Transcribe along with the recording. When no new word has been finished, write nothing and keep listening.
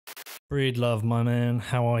Breedlove, my man,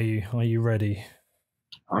 how are you? Are you ready?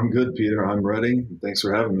 I'm good, Peter. I'm ready. Thanks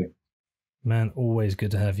for having me. Man, always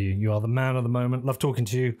good to have you. You are the man of the moment. Love talking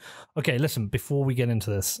to you. Okay, listen, before we get into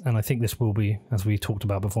this, and I think this will be, as we talked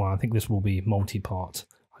about before, I think this will be multi-part.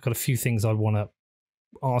 I've got a few things I want to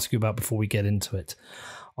ask you about before we get into it.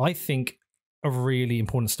 I think a really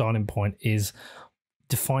important starting point is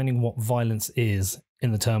defining what violence is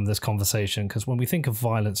in the term of this conversation, because when we think of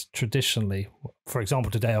violence traditionally, for example,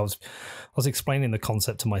 today I was explaining the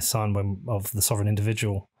concept to my son of the sovereign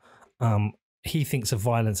individual. He thinks of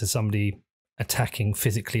violence as somebody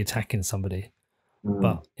physically attacking somebody,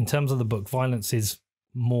 but in terms of the book, violence is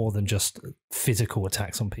more than just physical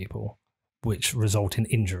attacks on people which result in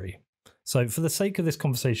injury. So for the sake of this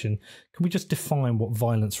conversation, can we just define what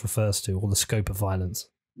violence refers to, or the scope of violence?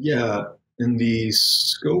 Yeah, in the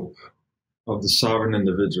scope of the sovereign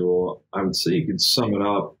individual, I would say you could sum it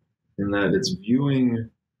up in that it's viewing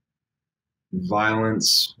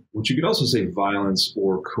violence, which you could also say violence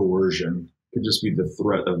or coercion, could just be the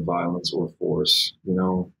threat of violence or force,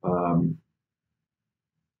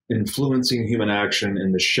 influencing human action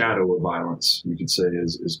in the shadow of violence, you could say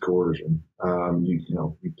is coercion.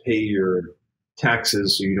 You pay your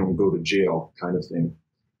taxes so you don't go to jail, kind of thing.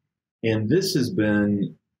 And this has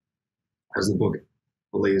been, as the book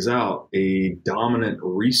lays out, a dominant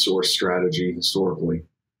resource strategy historically.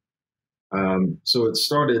 So it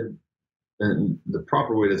started, and the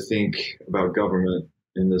proper way to think about government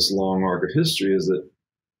in this long arc of history is that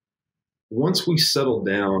once we settled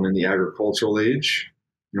down in the agricultural age,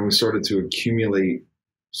 we started to accumulate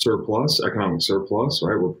surplus, economic surplus,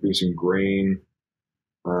 right? We're producing grain,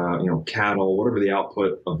 cattle, whatever the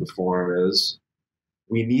output of the farm is.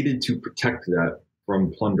 We needed to protect that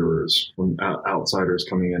from plunderers, from outsiders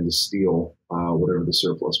coming in to steal whatever the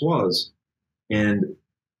surplus was. And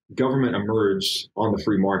government emerged on the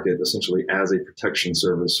free market essentially as a protection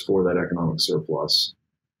service for that economic surplus.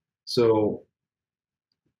 So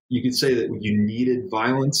you could say that you needed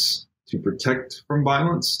violence to protect from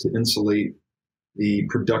violence, to insulate the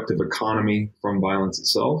productive economy from violence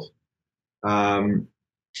itself. And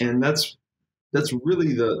that's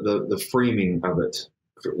really the framing of it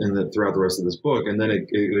throughout the rest of this book. And then it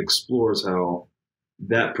explores how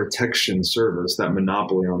that protection service, that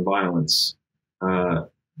monopoly on violence,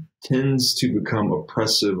 tends to become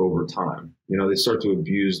oppressive over time. They start to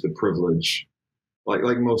abuse the privilege,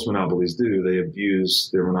 like most monopolies do. They abuse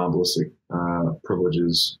their monopolistic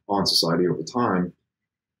privileges on society over time,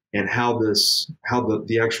 and how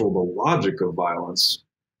the logic of violence,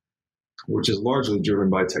 which is largely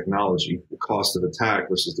driven by technology, the cost of attack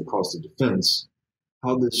versus the cost of defense,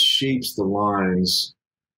 how this shapes the lines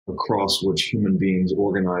across which human beings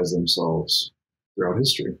organize themselves throughout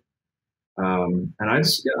history. And I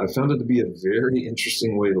found it to be a very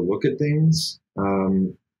interesting way to look at things.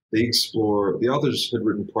 The authors had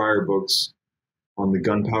written prior books on the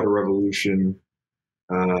gunpowder revolution,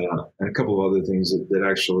 and a couple of other things that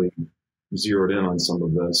actually zeroed in on some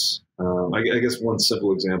of this. I guess one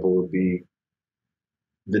simple example would be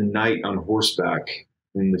the knight on horseback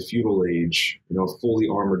in the feudal age. A fully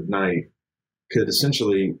armored knight could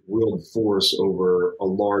essentially wield force over a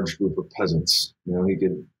large group of peasants. He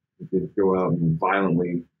could go out and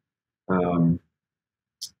violently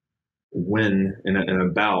win in a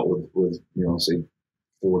bout with say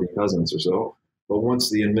 40 peasants or so. But once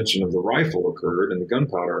the invention of the rifle occurred in the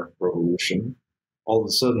gunpowder revolution, all of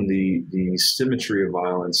a sudden the symmetry of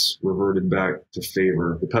violence reverted back to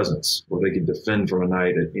favor the peasants, where they could defend from a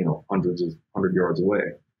knight at 100 yards away.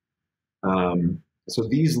 So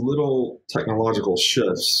these little technological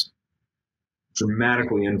shifts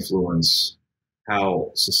dramatically influence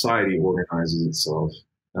how society organizes itself.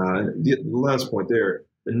 The last point there,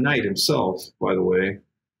 the knight himself, by the way,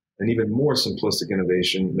 an even more simplistic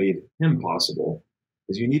innovation made him possible,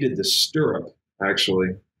 is you needed the stirrup, actually,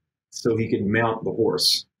 so he could mount the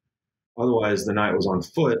horse. Otherwise, the knight was on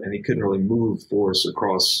foot and he couldn't really move force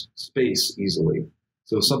across space easily.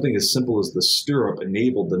 So something as simple as the stirrup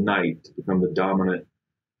enabled the knight to become the dominant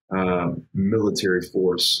military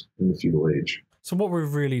force in the feudal age. So what we're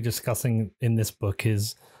really discussing in this book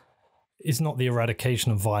is not the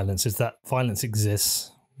eradication of violence, is that violence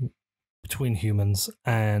exists between humans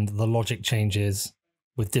and the logic changes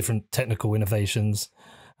with different technical innovations,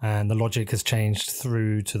 and the logic has changed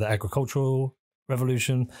through to the agricultural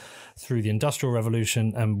revolution, through the industrial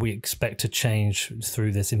revolution, and we expect to change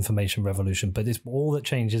through this information revolution. But it's all that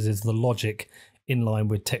changes is the logic in line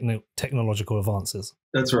with technological advances.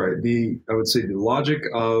 That's right. I would say the logic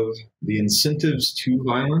of the incentives to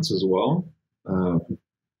violence as well.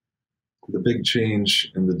 The big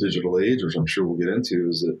change in the digital age, which I'm sure we'll get into,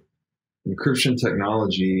 is that Encryption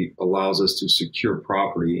technology allows us to secure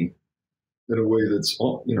property in a way that's,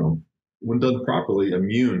 when done properly,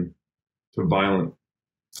 immune to violent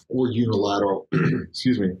or unilateral,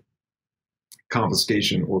 excuse me,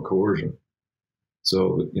 confiscation or coercion.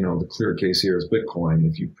 So, the clear case here is Bitcoin.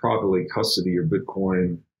 If you properly custody your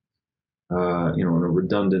Bitcoin, in a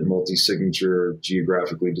redundant multi-signature,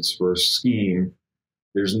 geographically dispersed scheme,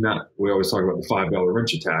 we always talk about the $5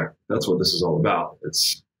 wrench attack. That's what this is all about.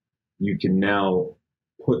 You can now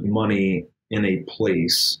put money in a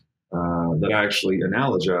place that I actually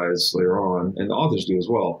analogize later on, and the authors do as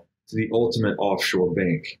well, to the ultimate offshore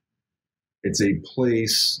bank. It's a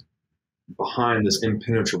place behind this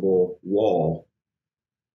impenetrable wall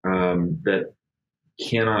that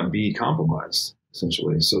cannot be compromised,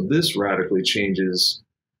 essentially. So this radically changes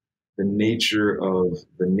the nature of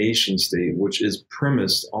the nation state, which is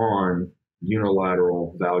premised on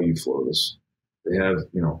unilateral value flows. They have,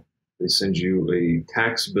 they send you a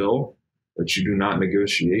tax bill that you do not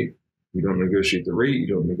negotiate. You don't negotiate the rate. You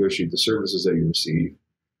don't negotiate the services that you receive.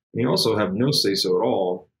 And you also have no say-so at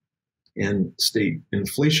all in state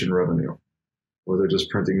inflation revenue, where they're just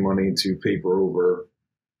printing money to paper over,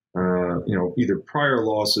 either prior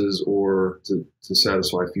losses or to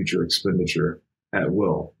satisfy future expenditure at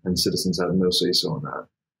will, and citizens have no say-so in that.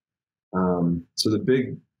 So the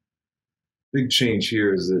big change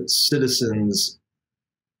here is that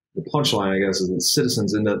the punchline, I guess, is that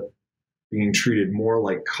citizens end up being treated more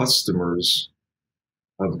like customers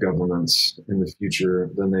of governments in the future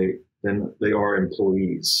than they are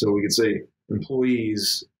employees. So we could say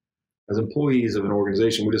as employees of an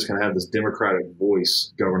organization, we just kind of have this democratic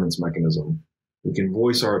voice governance mechanism. We can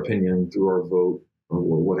voice our opinion through our vote or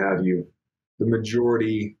what have you. The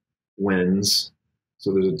majority wins,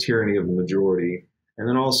 so there's a tyranny of the majority, and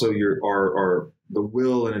then also the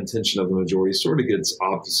will and intention of the majority sort of gets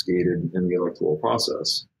obfuscated in the electoral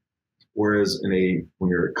process. Whereas when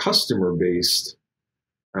you're a customer-based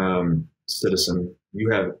citizen,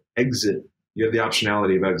 you have the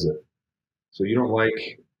optionality of exit. So you don't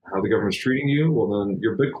like how the government's treating you, well, then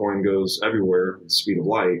your Bitcoin goes everywhere at the speed of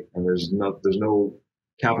light, and there's no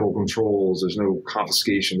capital controls, there's no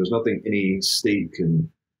confiscation, there's nothing any state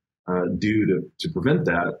can do to prevent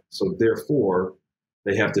that. So therefore,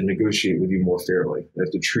 they have to negotiate with you more fairly. They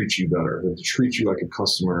have to treat you better. They have to treat you like a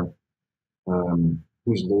customer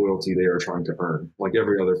whose loyalty they are trying to earn, like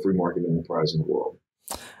every other free market enterprise in the world.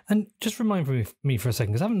 And just remind me for a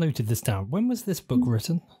second, because I haven't noted this down. When was this book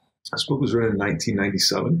written? This book was written in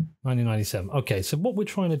 1997. 1997. Okay, so what we're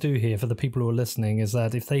trying to do here for the people who are listening is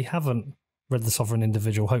that if they haven't read The Sovereign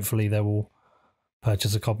Individual, hopefully they will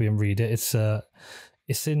purchase a copy and read it.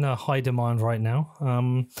 It's in high demand right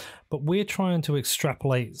now, but we're trying to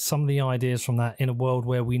extrapolate some of the ideas from that in a world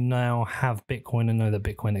where we now have Bitcoin and know that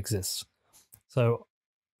Bitcoin exists. So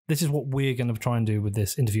this is what we're going to try and do with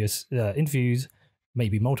this interviews,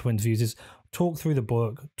 maybe multiple interviews, is talk through the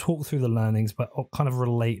book, talk through the learnings, but kind of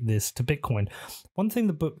relate this to Bitcoin. One thing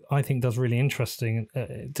the book I think does really interesting,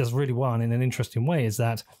 does really well and in an interesting way, is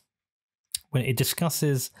that when it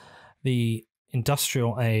discusses the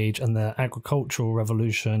industrial age and the agricultural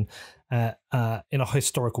revolution in a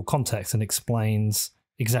historical context and explains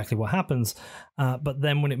exactly what happens. But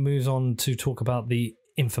then when it moves on to talk about the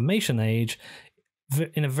information age,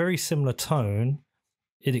 in a very similar tone,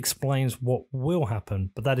 it explains what will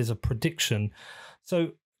happen, but that is a prediction.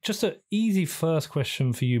 So just an easy first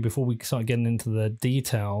question for you before we start getting into the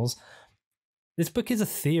details. This book is a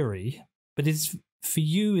theory, but for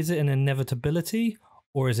you, is it an inevitability,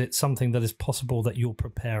 or is it something that is possible that you're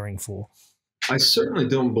preparing for? I certainly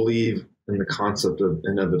don't believe in the concept of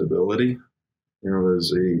inevitability.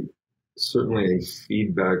 There's certainly a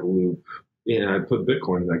feedback loop. And I put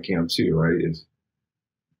Bitcoin in that camp too, right?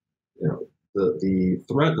 The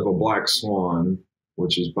threat of a black swan,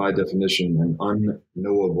 which is by definition an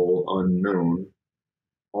unknowable unknown,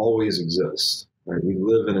 always exists. Right? We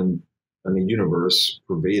live in a universe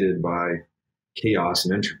pervaded by chaos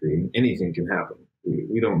and entropy. Anything can happen.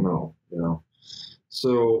 We don't know,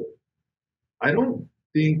 So I don't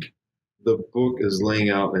think the book is laying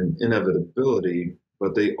out an inevitability,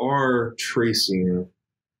 but they are tracing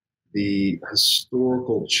the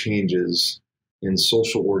historical changes in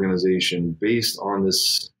social organization based on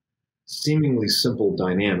this seemingly simple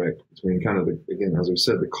dynamic between kind of, again, as we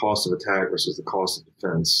said, the cost of attack versus the cost of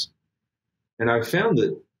defense. And I've found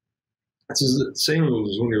that it's the same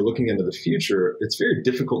as when you're looking into the future. It's very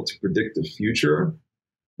difficult to predict the future,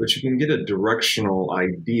 but you can get a directional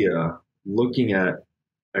idea looking at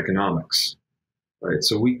economics, right?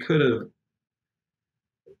 So we could have,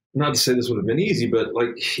 not to say this would have been easy, but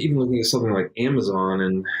like even looking at something like Amazon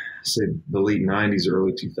in say the late 90s,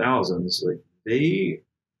 early 2000s, like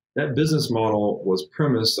that business model was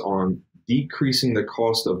premised on decreasing the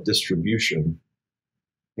cost of distribution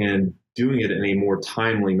and doing it in a more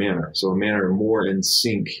timely manner. So a manner more in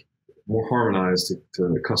sync, more harmonized to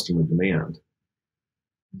the customer demand.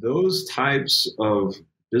 Those types of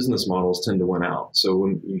business models tend to win out. So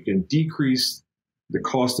when you can decrease the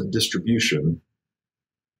cost of distribution,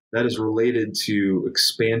 that is related to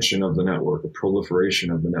expansion of the network, a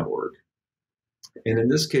proliferation of the network. And in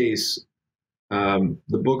this case, the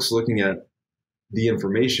book's looking at the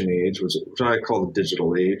information age, which I call the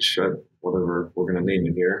digital age, whatever we're going to name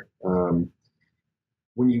it here.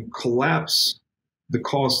 When you collapse the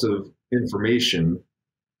cost of information,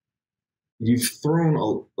 you've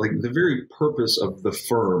thrown like the very purpose of the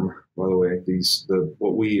firm, by the way,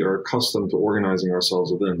 what we are accustomed to organizing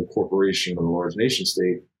ourselves within, the corporation or the large nation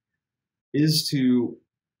state, is to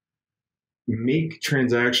make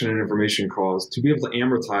transaction and information costs, to be able to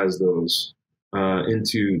amortize those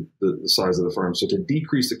into the size of the firm. So to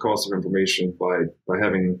decrease the cost of information by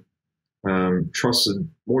having more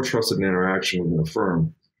trusted interaction within a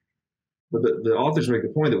firm. But the authors make the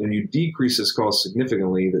point that when you decrease this cost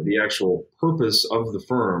significantly, that the actual purpose of the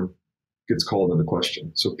firm gets called into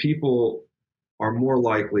question. So people are more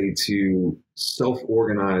likely to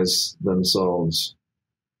self-organize themselves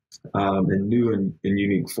in new and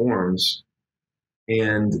unique forms.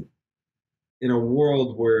 And in a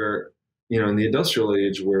world where, in the industrial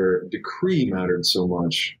age, where decree mattered so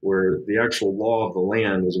much, where the actual law of the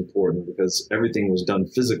land was important because everything was done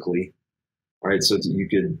physically, right? So that you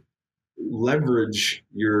could leverage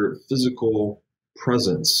your physical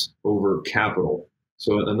presence over capital.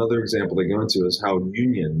 So another example they go into is how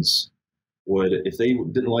unions would, if they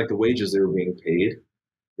didn't like the wages they were being paid,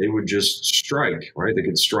 they would just strike, right? They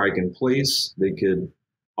could strike in place. They could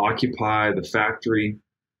occupy the factory.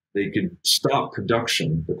 They could stop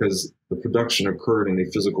production because the production occurred in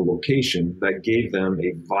a physical location that gave them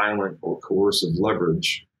a violent or coercive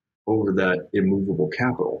leverage over that immovable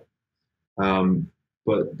capital.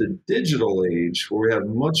 But the digital age, where we have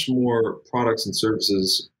much more products and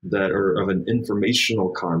services that are of an informational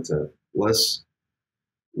content, less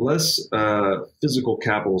physical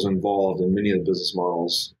capital is involved in many of the business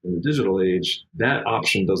models in the digital age, that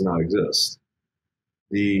option does not exist.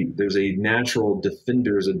 There's a natural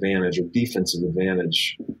defender's advantage or defensive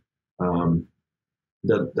advantage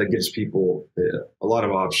that gives people a lot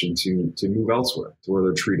of option to move elsewhere to where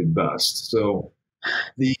they're treated best. So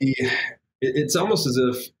it's almost as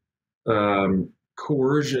if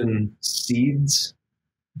coercion seeds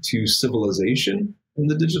to civilization in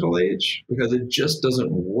the digital age because it just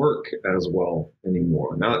doesn't work as well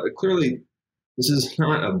anymore. Now, clearly, this is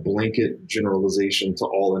not a blanket generalization to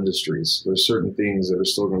all industries. There's certain things that are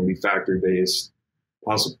still going to be factory-based,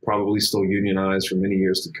 probably still unionized for many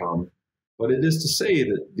years to come. But it is to say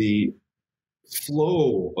that the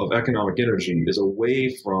flow of economic energy is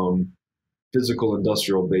away from physical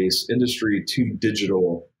industrial-based industry to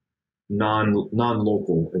digital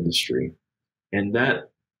non-local industry. And that,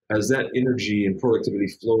 as that energy and productivity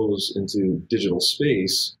flows into digital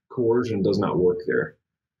space, coercion does not work there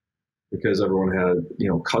because everyone had,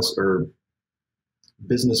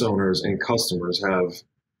 business owners and customers have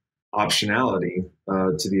optionality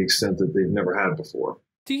to the extent that they've never had before.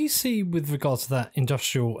 Do you see, with regards to that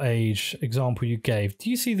industrial age example you gave, do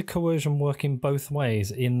you see the coercion working both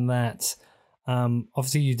ways in that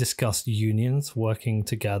obviously you discussed unions working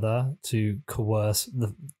together to coerce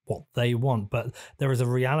what they want, but there is a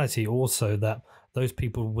reality also that those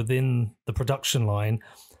people within the production line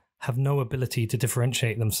have no ability to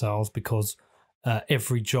differentiate themselves because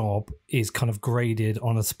every job is kind of graded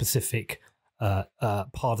on a specific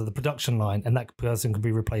part of the production line, and that person can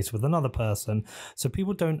be replaced with another person. So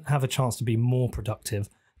people don't have a chance to be more productive.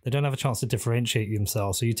 They don't have a chance to differentiate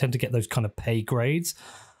themselves. So you tend to get those kind of pay grades.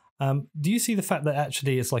 Do you see the fact that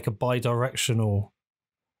actually it's like a bi-directional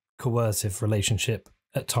coercive relationship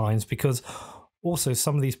at times? Because also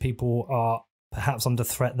some of these people are perhaps under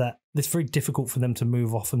threat that it's very difficult for them to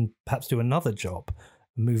move off and perhaps do another job,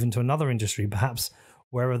 move into another industry, perhaps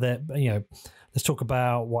wherever they're, let's talk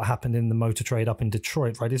about what happened in the motor trade up in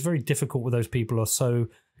Detroit, right? It's very difficult with those people who are so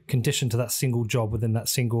conditioned to that single job within that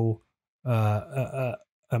single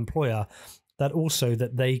employer that also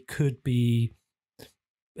that they could be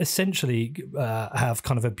essentially have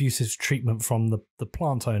kind of abusive treatment from the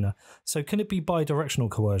plant owner. So can it be bi-directional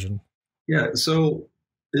coercion? Yeah, so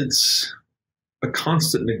it's a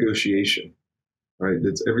constant negotiation, right?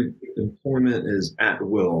 It's every employment is at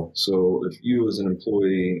will. So if you as an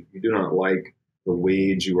employee, you do not like the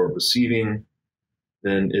wage you are receiving,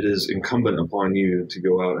 then it is incumbent upon you to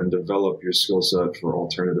go out and develop your skill set for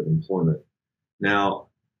alternative employment. Now,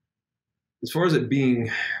 as far as it being,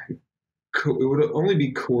 it would only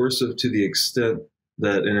be coercive to the extent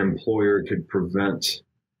that an employer could prevent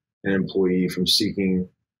an employee from seeking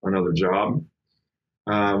another job.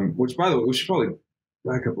 Which, by the way, we should probably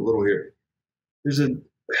back up a little here.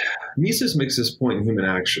 Mises makes this point in Human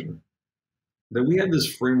Action that we have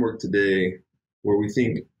this framework today where we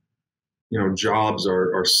think, jobs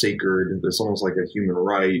are sacred. It's almost like a human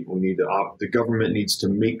right. We need the government needs to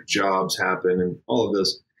make jobs happen and all of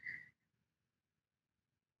this.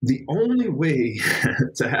 The only way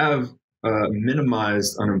to have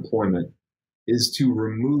minimized unemployment is to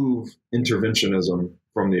remove interventionism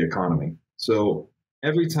from the economy. So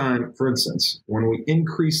every time, for instance, when we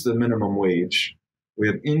increase the minimum wage, we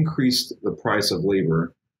have increased the price of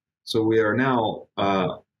labor. So we are now,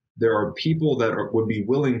 there are people that would be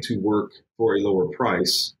willing to work for a lower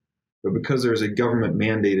price, but because there's a government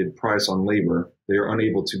mandated price on labor, they are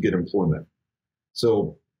unable to get employment.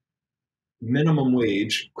 So minimum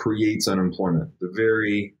wage creates unemployment, the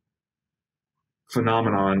very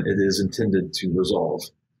phenomenon it is intended to resolve.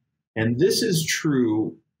 And this is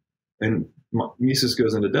true, and Mises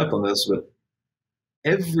goes into depth on this, but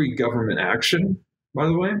every government action, by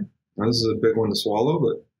the way, now this is a big one to swallow,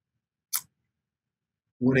 but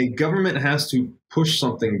when a government has to push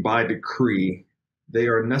something by decree, they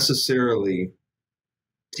are necessarily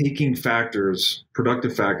taking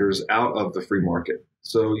productive factors out of the free market.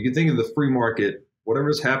 So you can think of the free market, whatever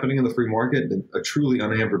is happening in the free market, a truly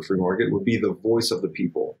unhampered free market would be the voice of the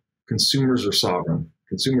people. Consumers are sovereign.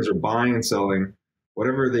 Consumers are buying and selling.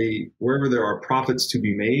 Wherever there are profits to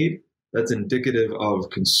be made, that's indicative of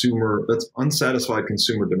that's unsatisfied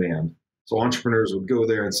consumer demand. So entrepreneurs would go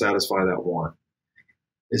there and satisfy that want.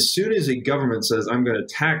 As soon as a government says, I'm going to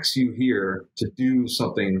tax you here to do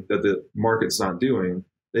something that the market's not doing,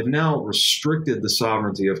 they've now restricted the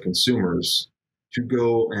sovereignty of consumers to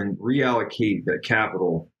go and reallocate that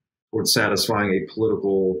capital towards satisfying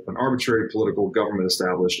an arbitrary political government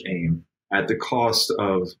established aim at the cost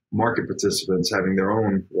of market participants having their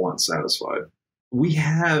own wants satisfied. We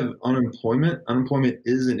have unemployment. Unemployment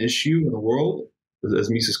is an issue in the world, as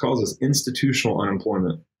Mises calls it, institutional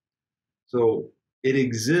unemployment. So it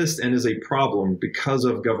exists and is a problem because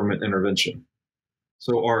of government intervention.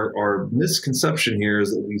 So our misconception here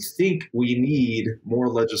is that we think we need more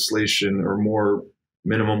legislation or more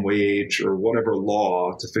minimum wage or whatever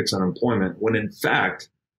law to fix unemployment, when in fact,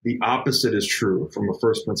 the opposite is true from a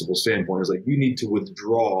first principle standpoint. Is like you need to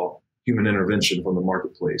withdraw human intervention from the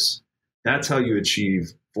marketplace. That's how you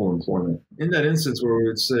achieve full employment. In that instance where we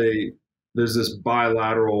would say there's this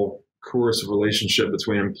bilateral coercive relationship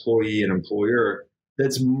between employee and employer,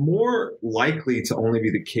 that's more likely to only be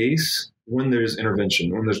the case when there's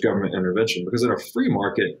intervention, when there's government intervention. Because in a free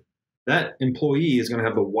market, that employee is going to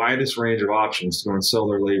have the widest range of options to go and sell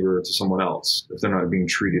their labor to someone else if they're not being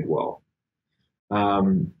treated well.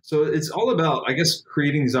 So it's all about, I guess,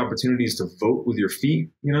 creating these opportunities to vote with your feet.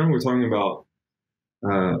 We're talking about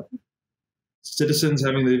citizens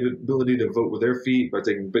having the ability to vote with their feet by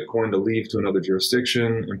taking Bitcoin to leave to another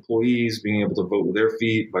jurisdiction, employees being able to vote with their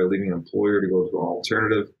feet by leaving an employer to go to an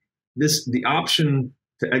alternative. The option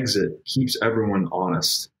to exit keeps everyone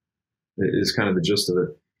honest. It is kind of the gist of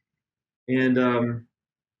it. And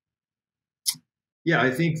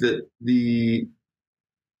I think that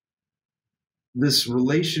this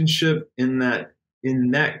relationship in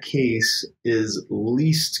that case is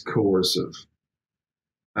least coercive.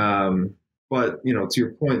 But to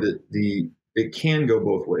your point that it can go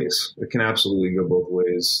both ways. It can absolutely go both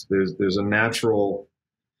ways. There's a natural,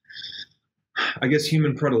 I guess,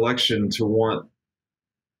 human predilection to want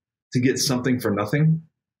to get something for nothing.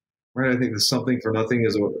 Right? I think the something for nothing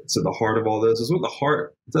is what's at the heart of all this. It's at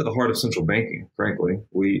the heart of central banking, frankly.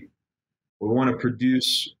 We want to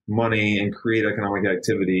produce money and create economic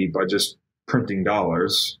activity by just printing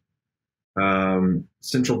dollars.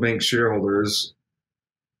 Central bank shareholders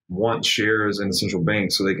want shares in the central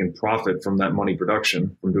bank so they can profit from that money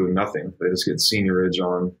production from doing nothing. They just get seigniorage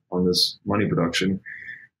on this money production.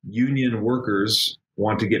 Union workers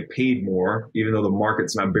want to get paid more, even though the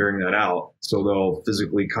market's not bearing that out. So they'll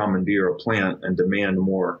physically commandeer a plant and demand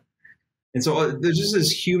more. And so there's just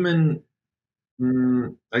this human,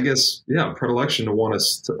 predilection to want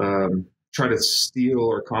us to try to steal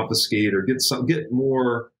or confiscate or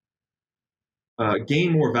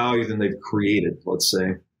gain more value than they've created, let's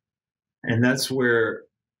say. And that's where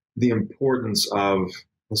the importance of,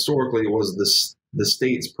 historically, was the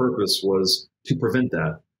state's purpose was to prevent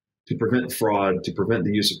that, to prevent fraud, to prevent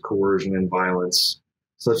the use of coercion and violence,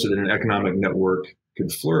 such that an economic network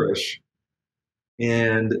could flourish.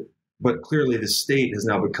 But clearly the state has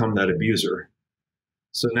now become that abuser.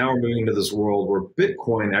 So now we're moving into this world where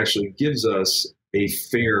Bitcoin actually gives us a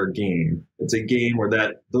fair game. It's a game where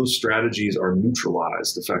those strategies are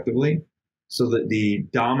neutralized effectively, so that the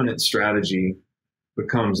dominant strategy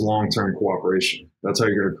becomes long-term cooperation. That's how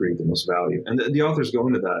you're going to create the most value. And the authors go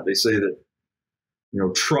into that. They say that,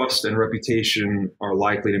 trust and reputation are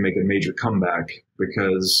likely to make a major comeback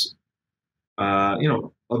because,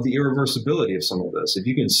 of the irreversibility of some of this. If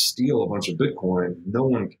you can steal a bunch of Bitcoin,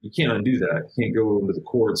 you can't undo that. You can't go into the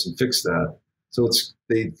courts and fix that. So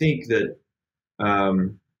they think that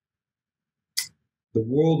the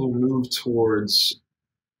world will move towards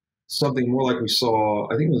something more like we saw,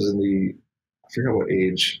 I think it was I forgot what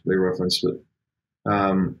age they referenced, but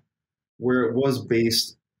where it was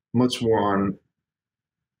based much more on,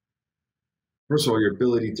 first of all, your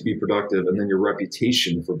ability to be productive, and then your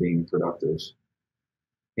reputation for being productive.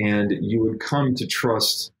 And you would come to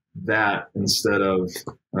trust that instead of,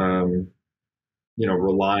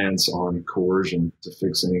 reliance on coercion to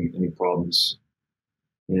fix any problems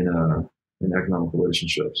in economic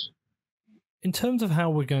relationships. In terms of how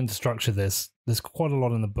we're going to structure this, there's quite a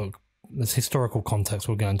lot in the book. There's historical context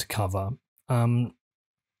we're going to cover.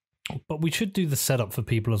 But we should do the setup for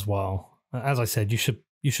people as well. As I said, you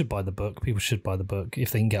should buy the book. People should buy the book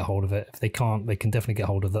if they can get hold of it. If they can't, they can definitely get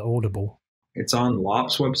hold of the Audible. It's on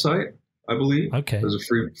Lop's website, I believe. Okay. There's a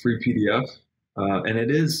free PDF. And it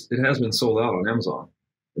has been sold out on Amazon.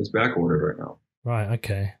 It's back ordered right now. Right.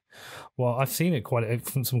 Okay. Well, I've seen it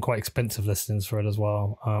some quite expensive listings for it as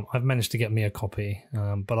well. I've managed to get me a copy,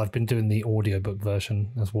 but I've been doing the audiobook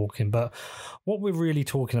version as walk-in. But what we're really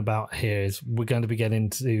talking about here is we're going to be getting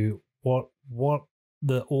into what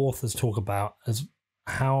the authors talk about as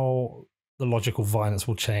how the logical violence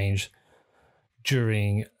will change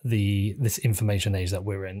during this information age that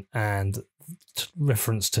we're in, and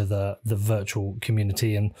reference to the virtual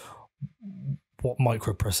community and what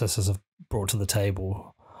microprocessors have brought to the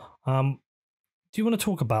table. Do you want to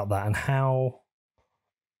talk about that and how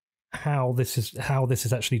this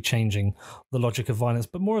is actually changing the logic of violence,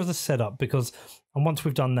 but more of the setup? Because once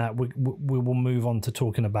we've done that, we will move on to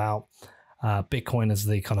talking about Bitcoin as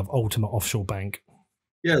the kind of ultimate offshore bank.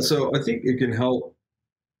 Yeah, so I think it can help.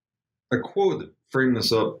 A quote that framed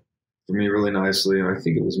this up for me really nicely, and I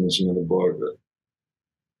think it was mentioned in the book, but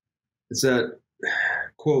it's that,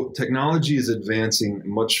 quote, "Technology is advancing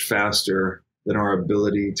much faster than our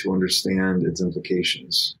ability to understand its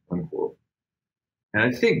implications," unquote. And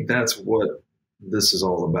I think that's what this is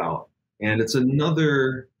all about. And it's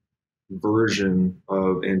another version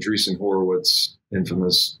of Andreessen Horowitz's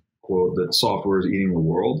infamous quote that software is eating the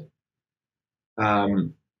world.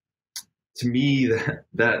 To me,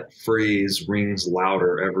 that phrase rings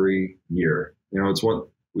louder every year. It's what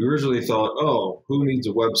we originally thought, oh, who needs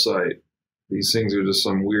a website? These things are just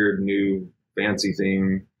some weird new fancy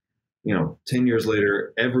thing. 10 years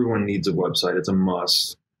later, everyone needs a website. It's a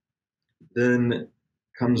must. Then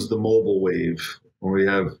comes the mobile wave, where we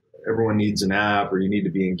have everyone needs an app, or you need to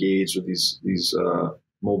be engaged with these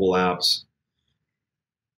mobile apps.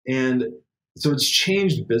 And so it's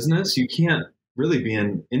changed business. You can't really be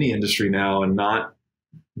in any industry now and not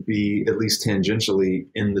be at least tangentially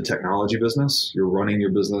in the technology business. You're running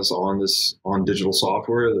your business on digital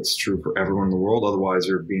software. That's true for everyone in the world. Otherwise,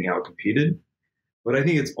 you're being outcompeted. But I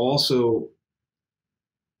think it's also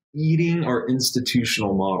eating our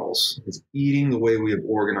institutional models. It's eating the way we have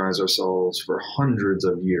organized ourselves for hundreds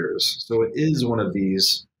of years. So it is one of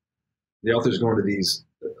these, the authors go into these,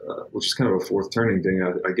 which is kind of a fourth turning thing,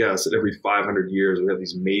 I guess, that every 500 years we have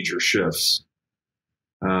these major shifts.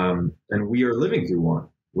 And we are living through one,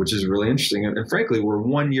 which is really interesting. And frankly, we're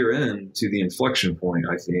 1 year into the inflection point,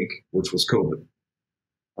 I think, which was COVID.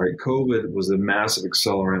 All right, COVID was a massive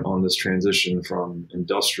accelerant on this transition from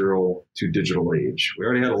industrial to digital age. We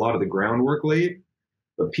already had a lot of the groundwork laid,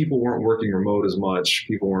 but people weren't working remote as much.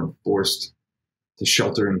 People weren't forced to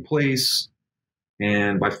shelter in place.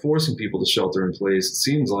 And by forcing people to shelter in place, it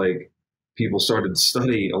seems like people started to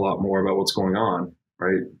study a lot more about what's going on,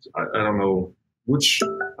 right? I don't know which,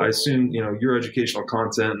 I assume, your educational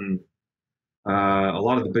content and a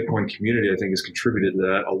lot of the Bitcoin community, I think, has contributed to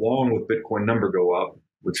that, along with Bitcoin number go up,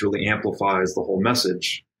 which really amplifies the whole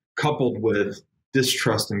message, coupled with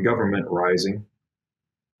distrust in government rising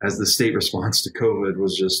as the state response to COVID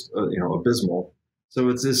was just, abysmal. So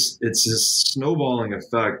it's this snowballing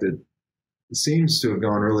effect that seems to have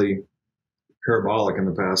gone really parabolic in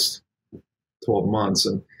the past 12 months.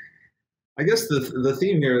 And I guess the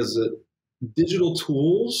theme here is that digital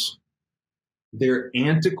tools they're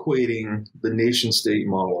antiquating the nation state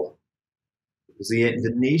model.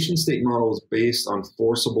 The nation state model is based on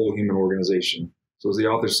forcible human organization. So as the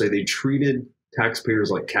authors say, they treated taxpayers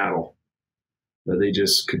like cattle, that they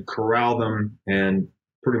just could corral them and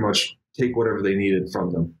pretty much take whatever they needed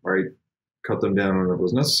from them, right? Cut them down whenever it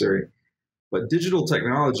was necessary. But digital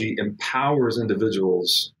technology empowers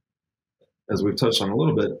individuals, as we've touched on a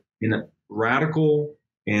little bit, in radical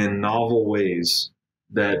and novel ways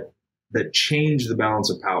that change the balance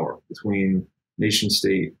of power between nation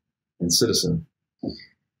state and citizen.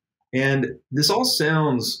 And this all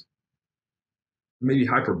sounds maybe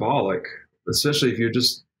hyperbolic, especially if you're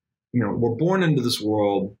just, we're born into this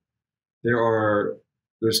world.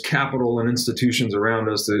 There's capital and institutions around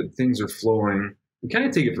us that things are flowing. We kind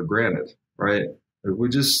of take it for granted, right?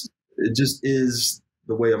 It just is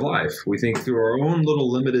the way of life. We think through our own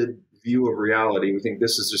little limited view of reality. We think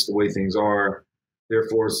this is just the way things are.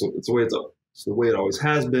 Therefore, it's the way it always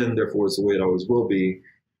has been. Therefore, it's the way it always will be.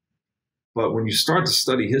 But when you start to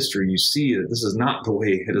study history, you see that this is not the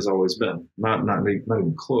way it has always been. Not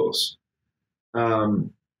even close.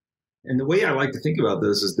 And the way I like to think about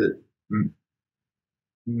this is that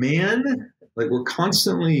man, we're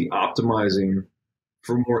constantly optimizing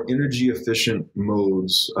for more energy efficient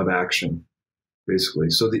modes of action, basically.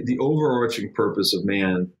 So the overarching purpose of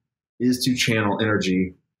man is to channel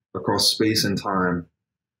energy across space and time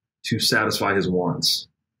to satisfy his wants.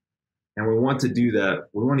 And we want to do that.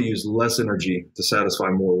 We want to use less energy to satisfy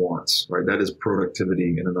more wants, right? That is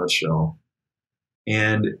productivity in a nutshell.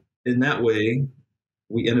 And in that way,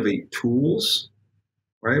 we innovate tools,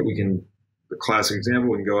 right? The classic example,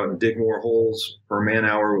 we can go out and dig more holes per man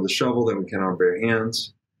hour with a shovel than we can on our bare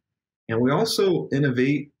hands. And we also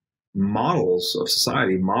innovate models of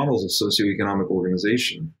society, models of socioeconomic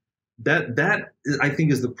organization. That I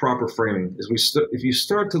think is the proper framing. If you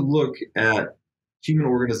start to look at human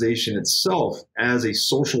organization itself as a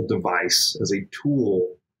social device, as a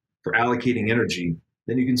tool for allocating energy,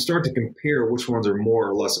 then you can start to compare which ones are more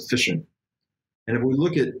or less efficient. And if we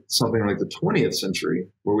look at something like the 20th century,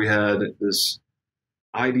 where we had this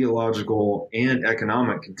ideological and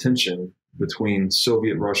economic contention between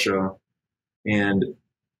Soviet Russia and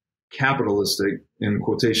capitalistic, in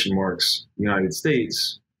quotation marks, United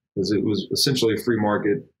States, because it was essentially a free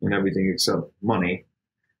market in everything except money,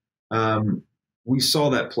 we saw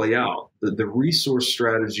that play out. The resource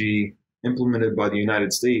strategy implemented by the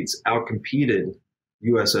United States outcompeted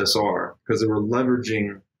USSR because they were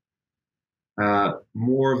leveraging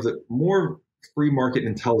more free market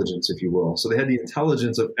intelligence, if you will. So they had the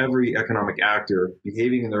intelligence of every economic actor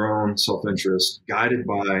behaving in their own self-interest, guided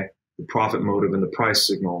by the profit motive and the price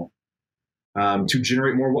signal to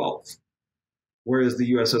generate more wealth. Whereas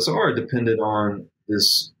the USSR depended on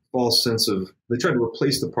this false sense of, they tried to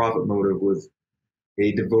replace the profit motive with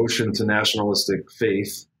a devotion to nationalistic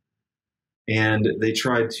faith. And they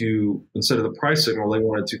tried to, instead of the price signal, they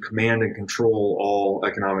wanted to command and control all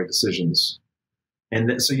economic decisions.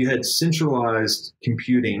 And so you had centralized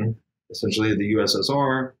computing, essentially the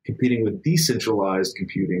USSR, competing with decentralized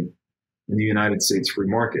computing in the United States free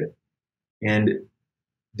market. And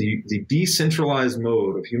the decentralized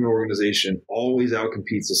mode of human organization always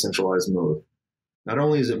outcompetes the centralized mode. Not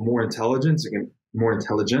only is it more intelligent, it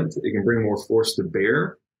can bring more force to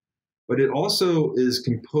bear, but it also is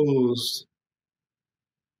composed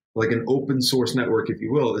like an open source network, if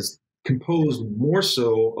you will, is composed more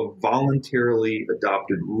so of voluntarily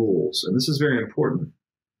adopted rules. And this is very important.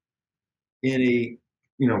 In a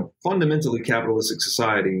fundamentally capitalistic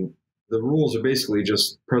society, the rules are basically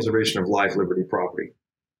just preservation of life, liberty, property.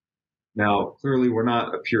 Now, clearly, we're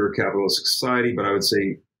not a pure capitalistic society, but I would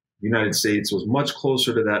say the United States was much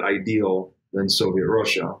closer to that ideal than Soviet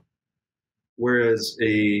Russia. Whereas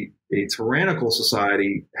a tyrannical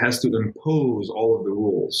society has to impose all of the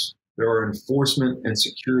rules. There are enforcement and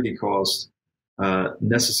security costs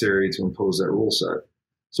necessary to impose that rule set.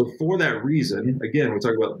 So for that reason, again, we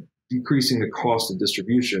talk about decreasing the cost of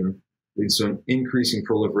distribution leads to an increasing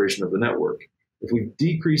proliferation of the network. If we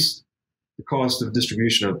decrease the cost of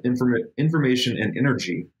distribution of information and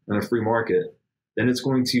energy in a free market, then it's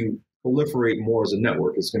going to proliferate more as a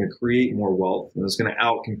network. It's going to create more wealth, and it's going to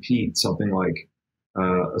outcompete something like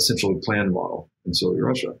a centrally planned model in Soviet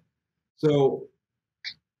Russia. So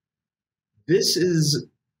this is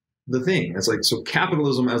the thing. It's like, so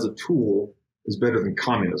capitalism as a tool is better than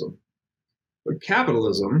communism. But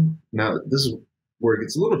capitalism, now this is where it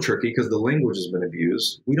gets a little tricky because the language has been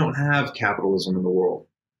abused. We don't have capitalism in the world,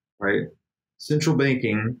 right? Central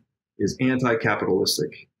banking is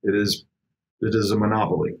anti-capitalistic. It is a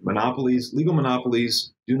monopoly. Legal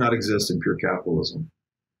monopolies do not exist in pure capitalism.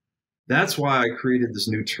 That's why I created this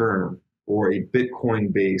new term for a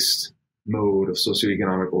Bitcoin-based mode of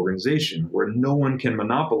socioeconomic organization where no one can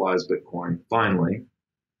monopolize Bitcoin, finally.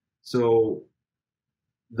 So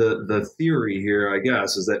the theory here, I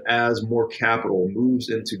guess, is that as more capital moves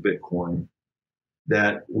into Bitcoin,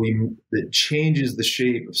 that changes the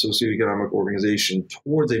shape of socioeconomic organization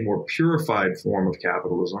towards a more purified form of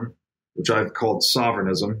capitalism, which I've called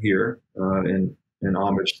sovereignism here in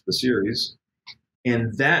homage to the series.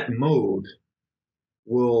 And that mode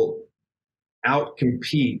will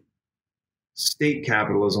outcompete state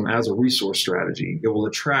capitalism as a resource strategy. It will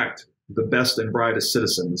attract the best and brightest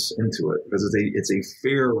citizens into it because it's a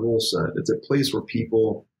fair rule set. It's a place where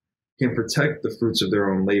people can protect the fruits of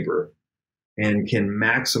their own labor and can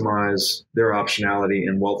maximize their optionality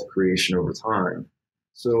and wealth creation over time.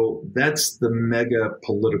 So that's the mega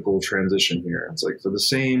political transition here. It's like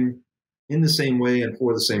in the same way and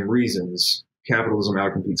for the same reasons, capitalism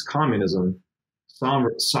outcompetes communism,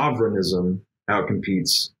 sovereignism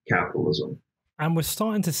outcompetes capitalism. And we're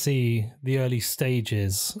starting to see the early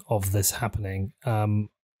stages of this happening.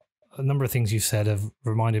 A number of things you said have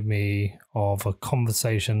reminded me of a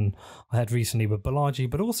conversation I had recently with Balaji,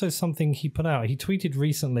 but also something he put out. He tweeted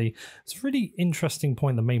recently. It's a really interesting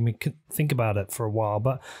point that made me think about it for a while.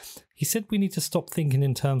 But he said we need to stop thinking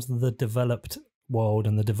in terms of the developed world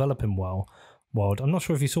and the developing world. I'm not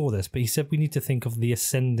sure if you saw this, but he said we need to think of the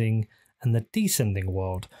ascending and the descending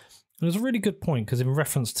world. And it was a really good point because in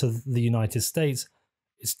reference to the United States,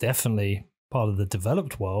 it's definitely part of the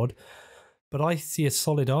developed world. But I see a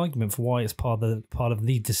solid argument for why it's part of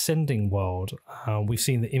the descending world. We've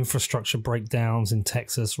seen the infrastructure breakdowns in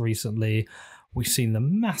Texas recently. We've seen the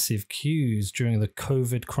massive queues during the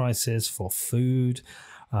COVID crisis for food.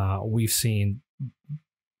 We've seen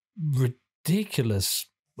ridiculous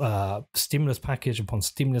stimulus package upon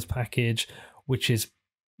stimulus package, which is,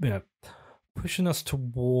 pushing us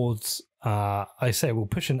towards,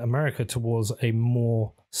 pushing America towards a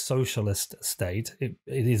more socialist state. It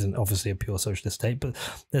isn't obviously a pure socialist state, but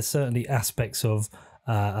there's certainly aspects of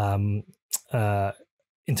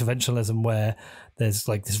interventionism where there's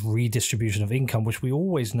like this redistribution of income, which we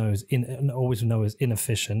always know is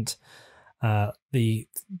inefficient. The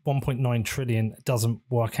 1.9 trillion doesn't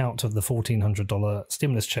work out to the $1,400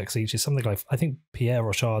 stimulus checks each. It's something like, I think Pierre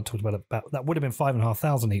Rochard talked about that would have been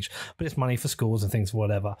 $5,500 each, but it's money for schools and things,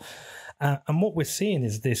 whatever. And what we're seeing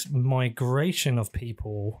is this migration of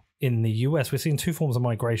people in the US. We're seeing two forms of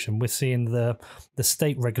migration. We're seeing the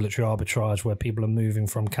state regulatory arbitrage where people are moving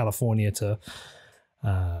from California to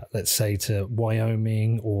let's say to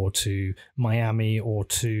Wyoming or to Miami or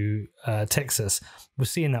to Texas. We're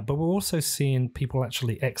seeing that, but we're also seeing people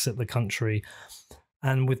actually exit the country.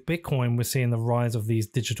 And with Bitcoin, we're seeing the rise of these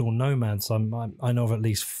digital nomads. I know of at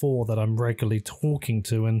least 4 that I'm regularly talking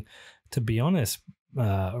to. And to be honest,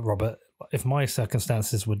 Robert, if my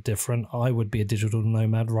circumstances were different, I would be a digital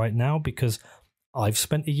nomad right now because I've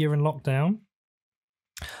spent a year in lockdown.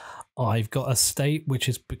 I've got a state which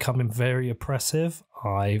is becoming very oppressive.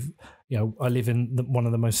 I live in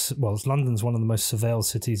London's one of the most surveilled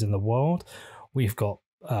cities in the world. We've got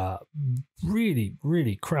really,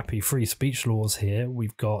 really crappy free speech laws here.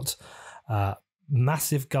 We've got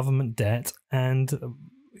massive government debt and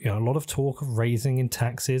a lot of talk of raising in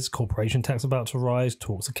taxes, corporation tax about to rise,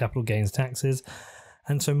 talks of capital gains taxes.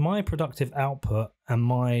 And so my productive output and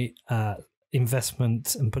my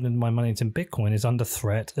investment and putting my money into Bitcoin is under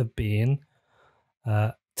threat of being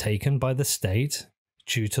taken by the state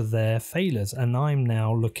due to their failures. And I'm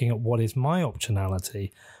now looking at what is my optionality.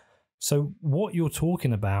 So what you're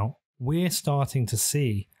talking about, we're starting to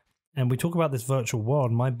see, and we talk about this virtual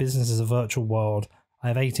world. My business is a virtual world. I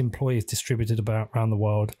have 8 employees distributed around the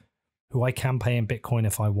world who I can pay in Bitcoin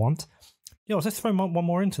if I want. Let's throw one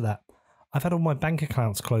more into that. I've had all my bank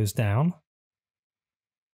accounts closed down.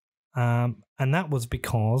 And that was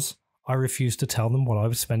because I refused to tell them what I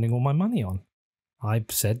was spending all my money on. I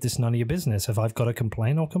said, this is none of your business. If I've got to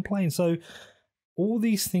complain, I'll complain. So all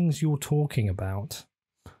these things you're talking about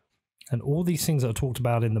and all these things that are talked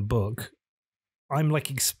about in the book, I'm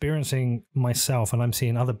like experiencing myself and I'm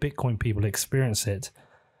seeing other Bitcoin people experience it.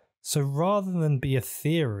 So rather than be a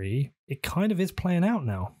theory, it kind of is playing out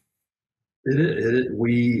now.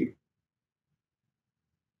 Again,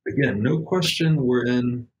 no question we're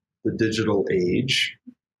in the digital age.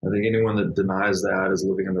 I think anyone that denies that is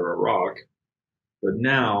living under a rock. But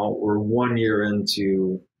now we're 1 year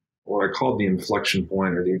into what I call the inflection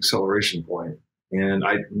point or the acceleration point. And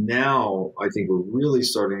I think we're really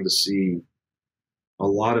starting to see a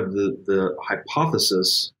lot of the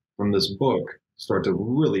hypothesis from this book start to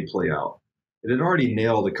really play out. it had already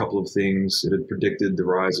nailed a couple of things. It had predicted the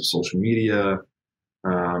rise of social media.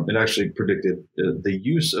 It actually predicted the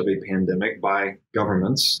use of a pandemic by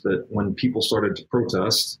governments, that when people started to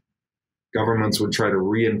protest, governments would try to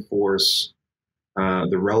reinforce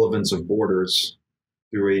the relevance of borders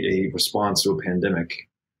through a response to a pandemic.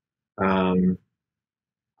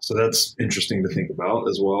 So that's interesting to think about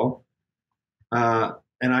as well.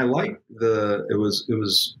 And I like it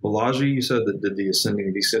was Balaji, you said, that did the ascending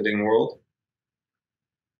and descending world.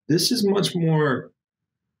 This is much more,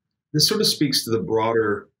 this sort of speaks to the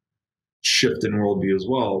broader shift in worldview as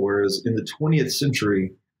well. Whereas in the 20th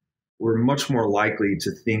century, we're much more likely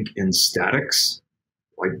to think in statics,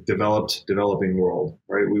 like developing world,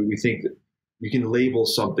 right? We think that you can label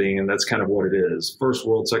something and that's kind of what it is. First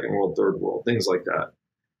world, second world, third world, things like that.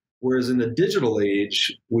 Whereas in the digital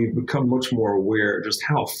age, we've become much more aware just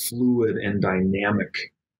how fluid and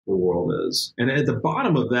dynamic the world is. And at the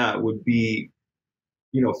bottom of that would be,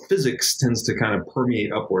 physics tends to kind of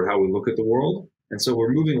permeate upward how we look at the world. And so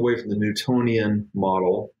we're moving away from the Newtonian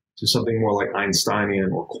model to something more like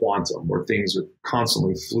Einsteinian or quantum, where things are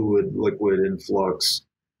constantly fluid, liquid, in flux.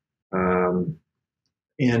 And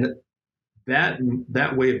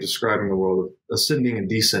that way of describing the world of ascending and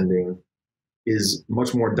descending is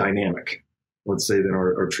much more dynamic, let's say, than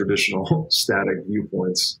our traditional static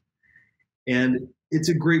viewpoints. And it's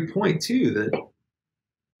a great point, too, that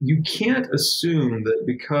you can't assume that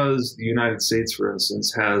because the United States, for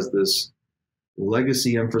instance, has this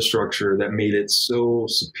legacy infrastructure that made it so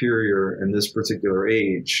superior in this particular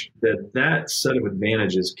age, that set of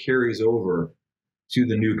advantages carries over to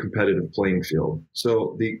the new competitive playing field.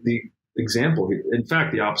 So the example here, in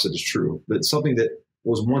fact, the opposite is true, that something that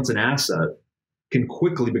was once an asset can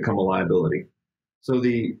quickly become a liability. So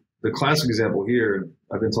the classic example here,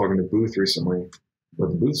 I've been talking to Booth recently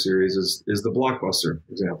about the Booth series, is the Blockbuster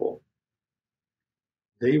example.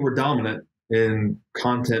 They were dominant in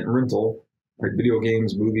content rental, like video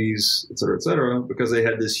games, movies, et cetera, because they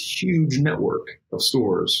had this huge network of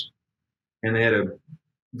stores. And they had a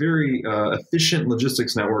very efficient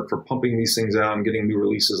logistics network for pumping these things out and getting new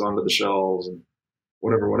releases onto the shelves and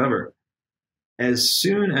whatever. As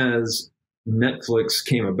soon as Netflix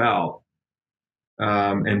came about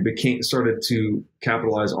and started to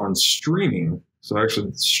capitalize on streaming, so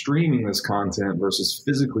actually streaming this content versus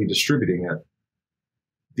physically distributing it,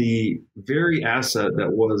 the very asset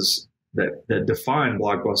that defined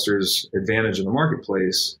Blockbuster's advantage in the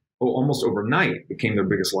marketplace almost overnight became their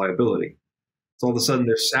biggest liability. So all of a sudden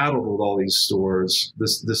they're saddled with all these stores,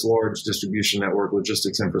 this large distribution network,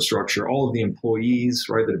 logistics infrastructure, all of the employees,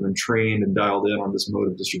 right, that have been trained and dialed in on this mode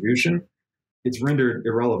of distribution. It's rendered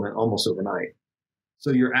irrelevant almost overnight.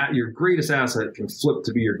 So your greatest asset can flip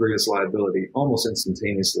to be your greatest liability almost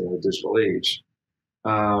instantaneously in the digital age.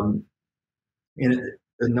 And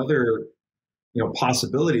another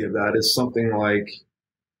possibility of that is something like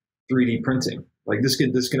 3D printing. Like this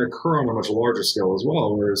can occur on a much larger scale as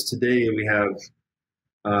well. Whereas today we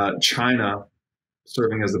have China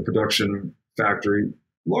serving as the production factory,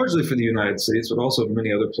 largely for the United States, but also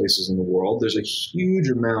many other places in the world. There's a huge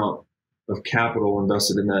amount of capital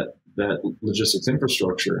invested in that logistics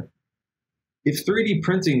infrastructure. If 3D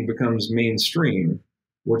printing becomes mainstream,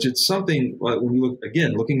 which it's something, when you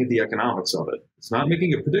looking at the economics of it, it's not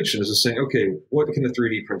making a prediction, it's just saying, okay, what can a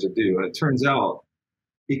 3D printer do? And it turns out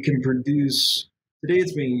it can produce, today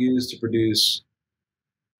it's being used to produce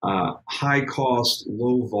high cost,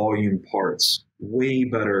 low volume parts, way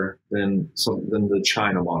better than the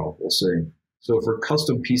China model, we'll say. So for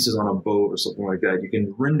custom pieces on a boat or something like that, you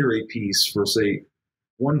can render a piece for, say,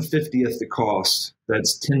 1/50th the cost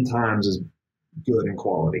that's 10 times as good in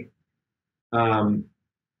quality.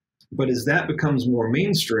 But as that becomes more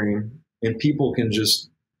mainstream and people can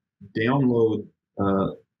just download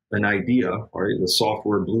an idea, right, the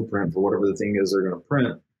software blueprint for whatever the thing is they're going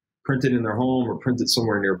to print it in their home or print it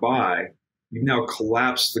somewhere nearby, you've now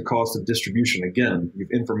collapsed the cost of distribution again.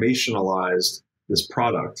 You've informationalized this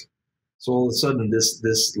product. So all of a sudden,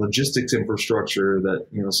 this logistics infrastructure that,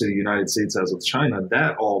 say the United States has with China,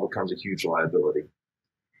 that all becomes a huge liability.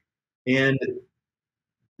 And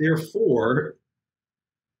therefore,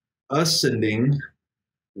 ascending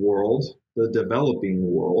world, the developing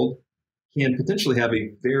world, can potentially have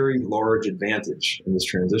a very large advantage in this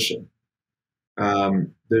transition.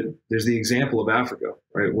 There's the example of Africa,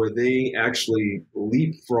 right, where they actually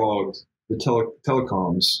leapfrogged the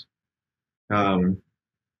telecoms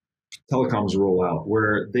rollout,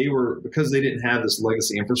 where because they didn't have this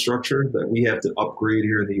legacy infrastructure that we have to upgrade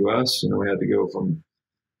here in the U.S. We had to go from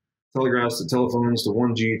telegraphs to telephones to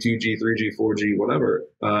 1G, 2G, 3G, 4G, whatever,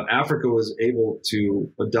 Africa was able to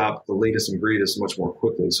adopt the latest and greatest much more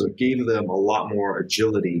quickly. So it gave them a lot more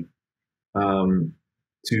agility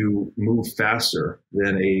to move faster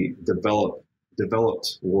than a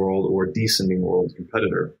developed world or descending world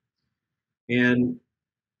competitor. And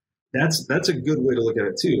that's a good way to look at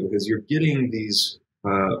it too, because you're getting these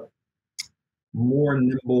more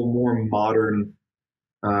nimble, more modern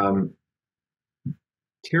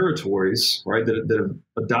territories, right, that have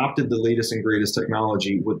adopted the latest and greatest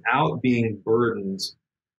technology without being burdened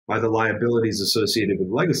by the liabilities associated with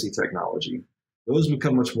legacy technology. Those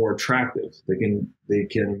become much more attractive. They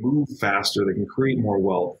can move faster. They can create more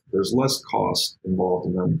wealth. There's less cost involved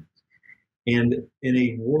in them. And in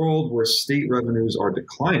a world where state revenues are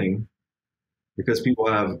declining, because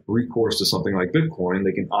people have recourse to something like Bitcoin,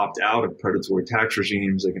 they can opt out of predatory tax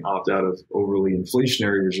regimes. They can opt out of overly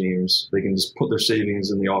inflationary regimes. They can just put their savings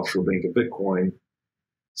in the offshore bank of Bitcoin.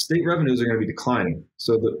 State revenues are going to be declining.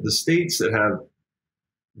 So the states that have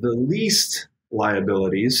the least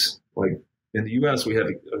liabilities, like in the U.S., we have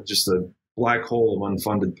just a black hole of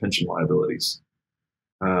unfunded pension liabilities,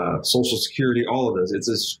 Social Security, all of this. It's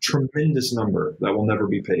this tremendous number that will never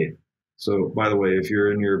be paid. So, by the way, if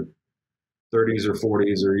you're in your 30s or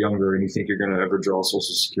 40s or younger and you think you're going to ever draw Social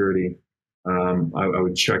Security, I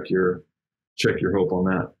would check your hope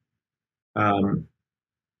on that.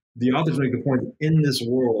 The authors make the point that in this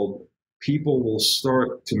world, people will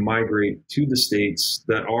start to migrate to the states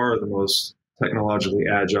that are the most technologically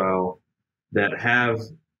agile, that have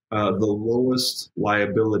the lowest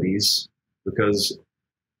liabilities, because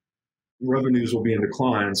revenues will be in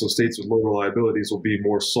decline. So states with lower liabilities will be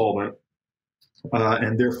more solvent.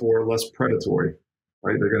 And therefore less predatory,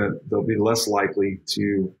 right? They'll be less likely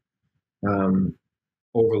to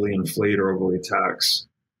overly inflate or overly tax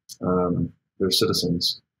their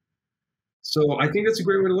citizens. So I think that's a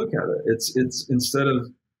great way to look at it. It's instead of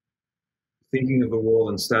thinking of the world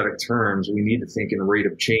in static terms, we need to think in rate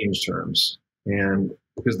of change terms, and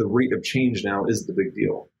because the rate of change now is the big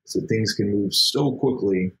deal. So things can move so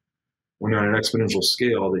quickly when you're on an exponential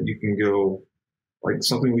scale that you can go. Like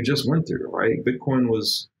something we just went through, right? Bitcoin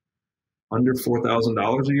was under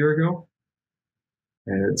 $4,000 a year ago,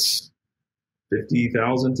 and it's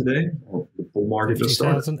 50,000 today. The bull market just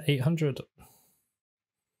started. 50,800,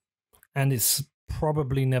 and it's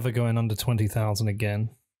probably never going under 20,000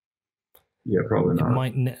 again. Yeah, probably not.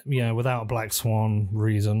 It might, without a black swan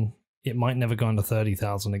reason, it might never go under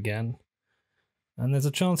 30,000 again. And there's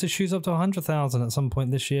a chance it shoots up to 100,000 at some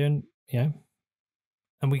point this year, and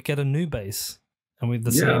we get a new base. And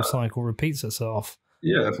the same cycle repeats itself.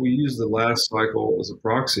 Yeah, if we use the last cycle as a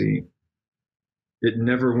proxy, it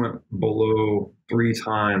never went below 3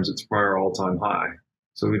 times its prior all-time high.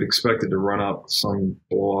 So we'd expect it to run up some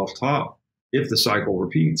blow off top if the cycle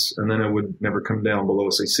repeats, and then it would never come down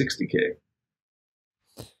below, say, 60K.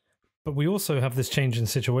 But we also have this change in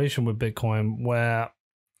situation with Bitcoin where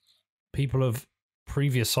people of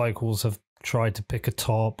previous cycles have tried to pick a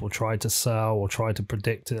top or tried to sell or tried to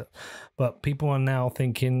predict it. But people are now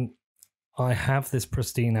thinking, I have this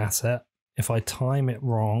pristine asset. If I time it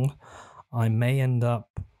wrong, I may end up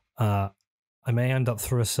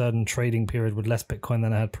through a certain trading period with less Bitcoin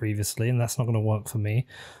than I had previously, and that's not going to work for me.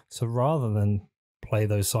 So rather than play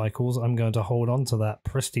those cycles, I'm going to hold on to that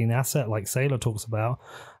pristine asset like Saylor talks about,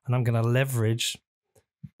 and I'm going to leverage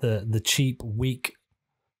the cheap, weak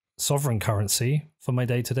sovereign currency for my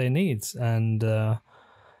day-to-day needs. And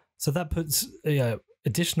so that puts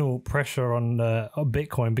additional pressure on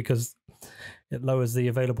Bitcoin because it lowers the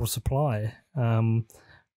available supply,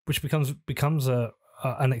 which becomes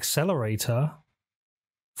an accelerator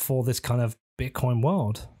for this kind of Bitcoin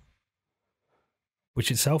world,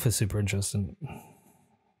 which itself is super interesting.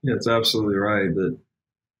 Yeah, it's absolutely right that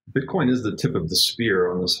Bitcoin is the tip of the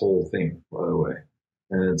spear on this whole thing, by the way.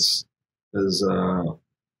 And it's as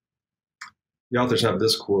the authors have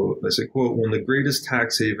this quote. They say, quote, "When the greatest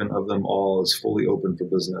tax haven of them all is fully open for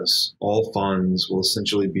business, all funds will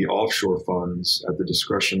essentially be offshore funds at the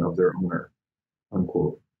discretion of their owner,"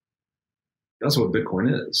 unquote. That's what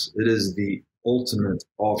Bitcoin is. It is the ultimate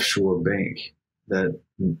offshore bank that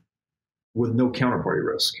with no counterparty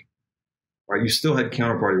risk. Right? You still had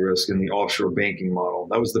counterparty risk in the offshore banking model.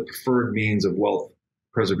 That was the preferred means of wealth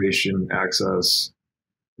preservation, access,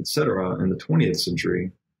 etc. in the 20th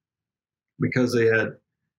century. Because they had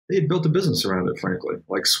built a business around it, frankly.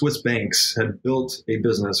 Like Swiss banks had built a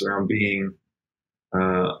business around being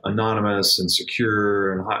anonymous and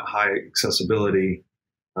secure and high accessibility.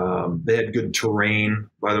 They had good terrain,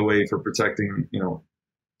 by the way, for protecting,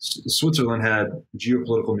 Switzerland had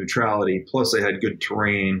geopolitical neutrality, plus they had good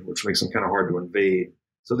terrain, which makes them kind of hard to invade.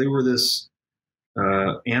 So they were this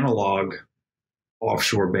analog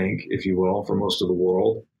offshore bank, if you will, for most of the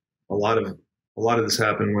world. A lot of this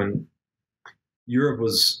happened when Europe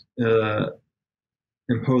was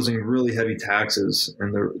imposing really heavy taxes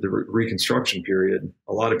in the Reconstruction period.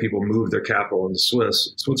 A lot of people moved their capital into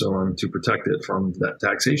Switzerland to protect it from that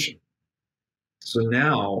taxation. So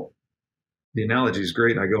now the analogy is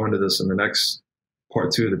great. And I go into this in the next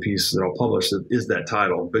part 2 of the piece that I'll publish, that is that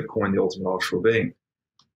title, Bitcoin, the Ultimate Offshore Bank.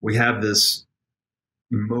 We have this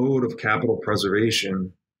mode of capital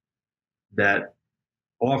preservation that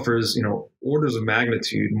offers, orders of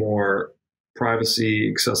magnitude more privacy,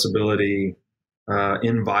 accessibility,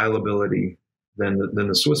 inviolability than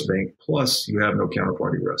the Swiss bank. Plus, you have no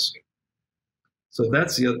counterparty risk. So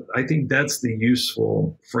I think that's the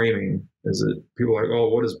useful framing. Is that people are like, oh,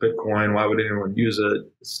 what is Bitcoin? Why would anyone use it?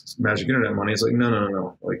 It's magic internet money. It's like,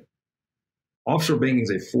 no. Like, offshore banking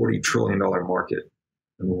is a $40 trillion market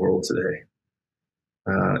in the world today.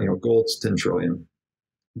 Gold's 10 trillion.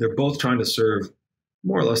 They're both trying to serve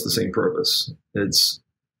more or less the same purpose. It's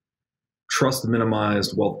trust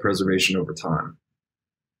minimized wealth preservation over time.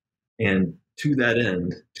 And to that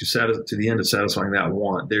end, to the end of satisfying that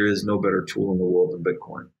want, there is no better tool in the world than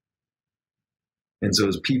Bitcoin. And so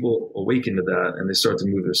as people awaken to that and they start to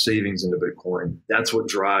move their savings into Bitcoin, that's what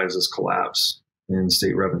drives this collapse in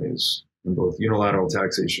state revenues in both unilateral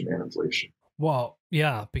taxation and inflation. Well,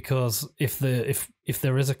 yeah, because if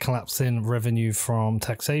there is a collapse in revenue from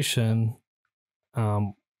taxation,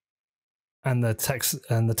 and the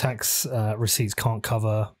tax receipts can't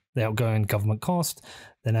cover the outgoing government cost,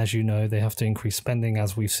 then, as you know, they have to increase spending,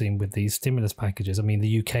 as we've seen with these stimulus packages. I mean,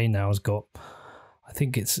 the UK now has got, I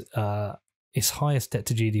think it's highest debt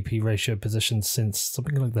to GDP ratio position since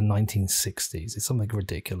something like the 1960s. It's something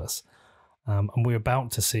ridiculous. And we're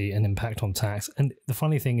about to see an impact on tax. And the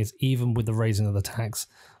funny thing is, even with the raising of the tax,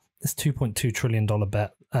 this $2.2 trillion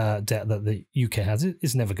debt that the UK has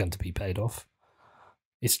is never going to be paid off.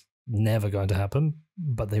 It's never going to happen,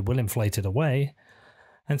 but they will inflate it away.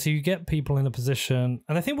 And so you get people in a position,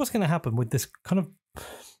 and I think what's going to happen with this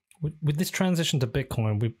with this transition to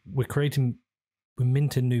Bitcoin, we're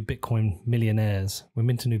minting new Bitcoin millionaires, we're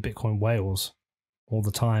minting new Bitcoin whales all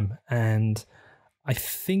the time. And I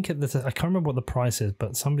think I can't remember what the price is,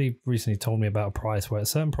 but somebody recently told me about a price where at a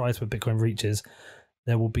certain price where Bitcoin reaches,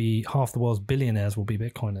 there will be half the world's billionaires will be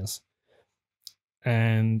Bitcoiners,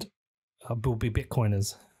 and will be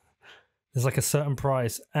Bitcoiners. There's like a certain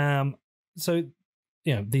price. So,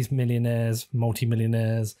 these millionaires,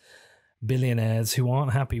 multimillionaires, billionaires who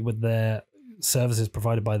aren't happy with their services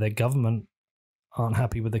provided by their government, aren't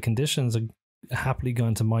happy with the conditions, are happily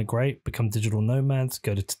going to migrate, become digital nomads,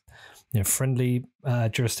 go to friendly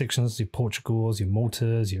jurisdictions, your Portugals, your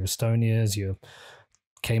Maltas, your Estonias, your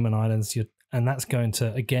Cayman Islands, and that's going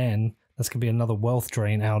to be another wealth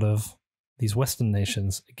drain out of these Western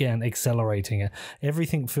nations, again, accelerating it.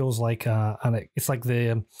 Everything feels like, and it's like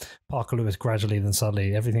the Parker Lewis gradually, then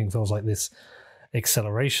suddenly, everything feels like this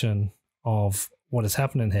acceleration of what is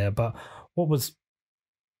happening here. But what was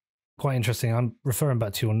quite interesting, I'm referring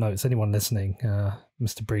back to your notes. Anyone listening,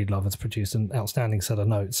 Mr. Breedlove has produced an outstanding set of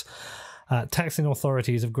notes. Taxing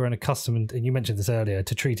authorities have grown accustomed, and you mentioned this earlier,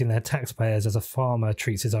 to treating their taxpayers as a farmer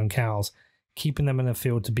treats his own cows, keeping them in a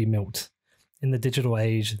field to be milked. In the digital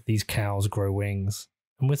age, these cows grow wings,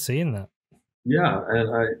 and we're seeing that. Yeah,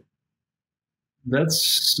 and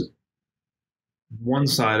that's one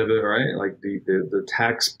side of it, right? Like the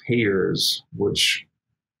taxpayers, which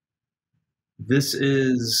that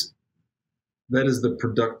is the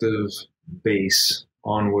productive base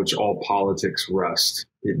on which all politics rest.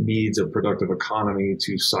 It needs a productive economy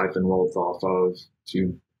to siphon wealth off of,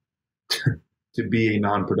 to be a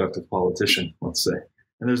non-productive politician, let's say.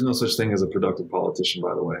 And there's no such thing as a productive politician,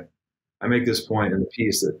 by the way. I make this point in the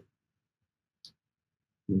piece that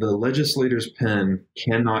the legislator's pen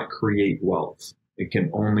cannot create wealth. It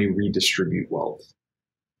can only redistribute wealth.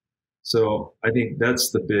 So I think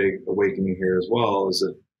that's the big awakening here as well, is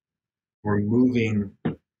that we're moving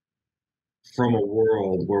from a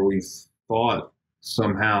world where we thought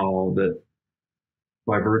somehow that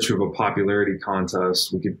by virtue of a popularity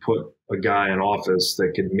contest, we could put a guy in office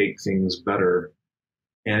that could make things better.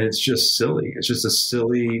 And it's just silly. It's just a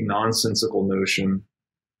silly, nonsensical notion.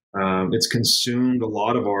 It's consumed a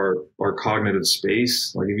lot of our cognitive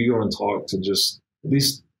space. Like if you go and talk to at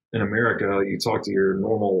least in America, you talk to your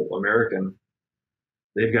normal American,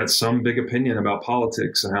 they've got some big opinion about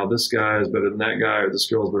politics and how this guy is better than that guy or this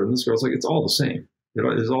girl is better than this girl. It's like, it's all the same.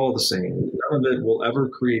 It's all the same. None of it will ever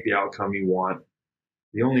create the outcome you want.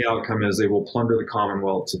 The only outcome is they will plunder the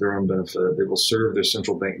Commonwealth to their own benefit. They will serve their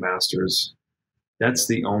central bank masters. That's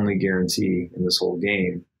the only guarantee in this whole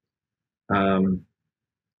game.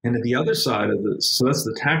 And at the other side of this, so that's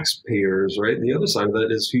the taxpayers, right? The other side of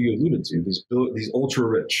that is who you alluded to, these ultra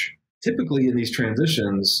rich. Typically in these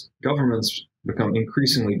transitions, governments become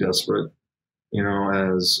increasingly desperate,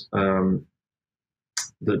 as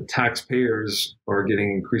the taxpayers are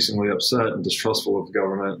getting increasingly upset and distrustful of the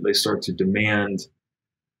government. They start to demand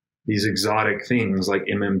these exotic things like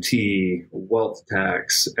MMT, wealth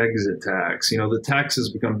tax, exit tax. The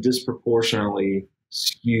taxes become disproportionately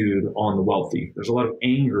skewed on the wealthy. There's a lot of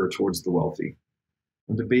anger towards the wealthy.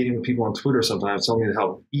 I'm debating with people on Twitter sometimes telling me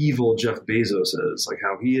how evil Jeff Bezos is, like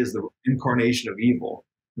how he is the incarnation of evil.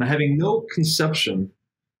 And having no conception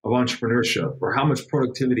of entrepreneurship or how much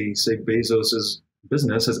productivity, say, Bezos's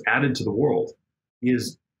business has added to the world. He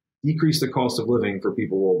has decreased the cost of living for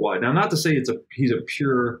people worldwide. Now, not to say he's a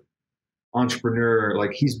pure entrepreneur,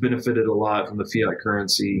 like he's benefited a lot from the fiat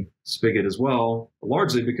currency spigot as well,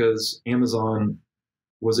 largely because Amazon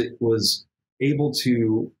was able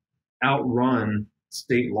to outrun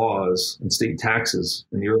state laws and state taxes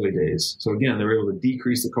in the early days. So again, they were able to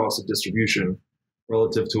decrease the cost of distribution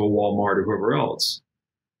relative to a Walmart or whoever else.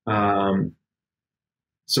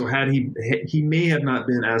 So had he may have not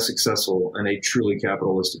been as successful in a truly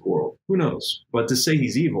capitalistic world. Who knows? But to say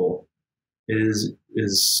he's evil is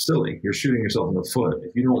silly. You're shooting yourself in the foot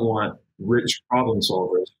if you don't want rich problem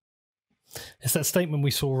solvers. It's that statement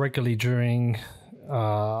we saw regularly during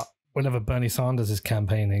whenever Bernie Sanders is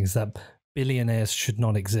campaigning, is that billionaires should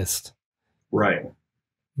not exist. Right.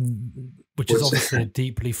 Which is obviously a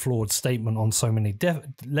deeply flawed statement on so many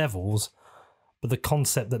levels, but the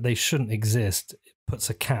concept that they shouldn't exist puts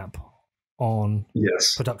a cap on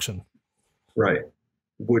production. Right.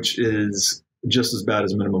 Which is just as bad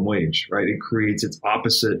as minimum wage, right? It creates its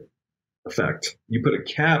opposite effect. You put a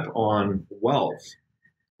cap on wealth,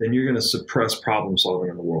 then you're going to suppress problem solving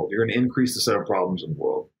in the world. You're going to increase the set of problems in the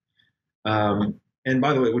world. And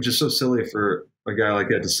by the way, which is so silly for a guy like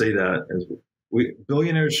that to say that, is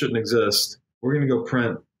billionaires shouldn't exist. We're going to go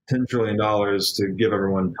print $10 trillion to give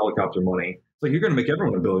everyone helicopter money. It's like, you're going to make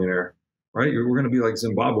everyone a billionaire, right? We're going to be like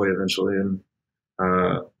Zimbabwe eventually. And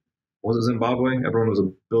was it Zimbabwe? Everyone was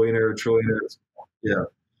a billionaire, trillionaire. Yeah.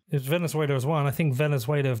 It's Venezuela as well. And I think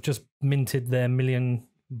Venezuela have just minted their $1 million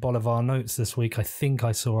Bolivar notes this week. I think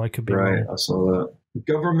I saw. I could be right. wrong. I saw that.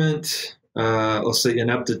 Government, let's say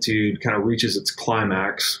ineptitude, kind of reaches its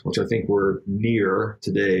climax, which I think we're near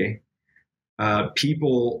today.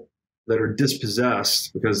 People that are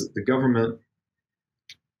dispossessed because the government,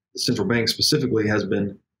 the central bank specifically, has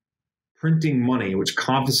been printing money, which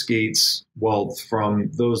confiscates wealth from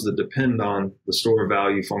those that depend on the store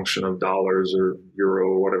value function of dollars or euro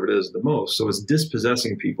or whatever it is the most. So it's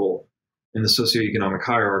dispossessing people in the socioeconomic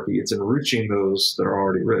hierarchy. It's enriching those that are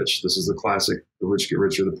already rich. This is the classic, the rich get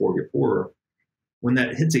richer, the poor get poorer. When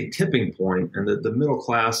that hits a tipping point and the middle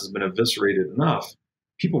class has been eviscerated enough,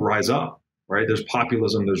 people rise up, right? There's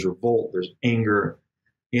populism, there's revolt, there's anger,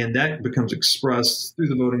 and that becomes expressed through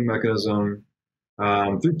the voting mechanism,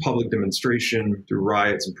 through public demonstration, through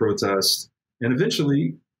riots and protests. And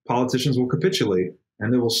eventually politicians will capitulate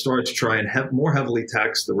and they will start to try and more heavily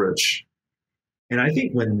tax the rich. And I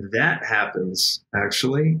think when that happens,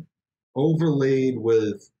 actually, overlaid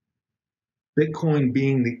with Bitcoin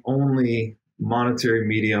being the only monetary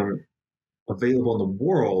medium available in the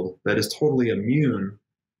world that is totally immune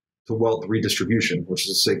to wealth redistribution, which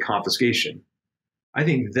is to say confiscation, I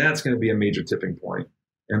think that's going to be a major tipping point,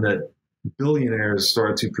 and that billionaires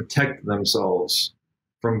start to protect themselves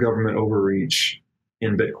from government overreach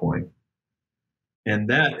in Bitcoin.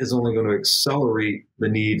 And that is only going to accelerate the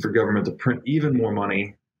need for government to print even more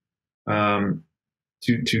money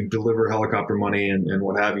to deliver helicopter money and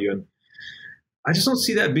what have you. And I just don't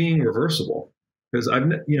see that being reversible, because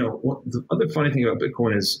the other funny thing about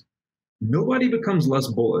Bitcoin is nobody becomes less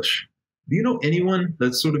bullish. Do you know anyone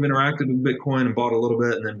that's sort of interacted with Bitcoin and bought a little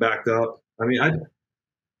bit and then backed up? I mean,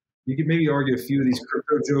 you could maybe argue a few of these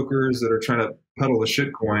crypto jokers that are trying to peddle the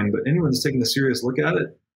shitcoin, but anyone that's taking a serious look at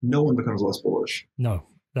it, no one becomes less bullish. No,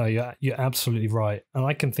 you're absolutely right. And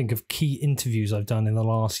I can think of key interviews I've done in the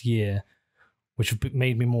last year which have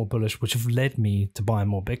made me more bullish, which have led me to buying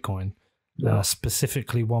more Bitcoin. Yeah.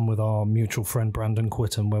 Specifically one with our mutual friend Brandon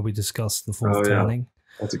Quittem, where we discussed the fourth turning.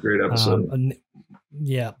 That's a great episode.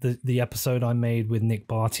 The episode I made with Nick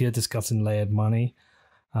Bartia discussing layered money.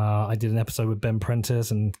 I did an episode with Ben Prentice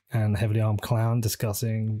and Heavily Armed Clown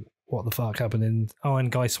discussing what the fuck happened in. Oh,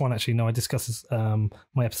 and Guy Swan, actually, no, I discussed this,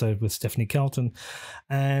 my episode with Stephanie Kelton,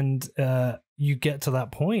 and you get to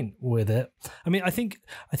that point with it. I mean, I think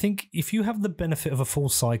if you have the benefit of a full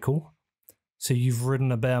cycle, so you've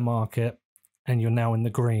ridden a bear market and you're now in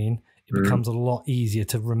the green, it becomes a lot easier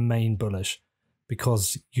to remain bullish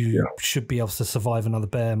because you should be able to survive another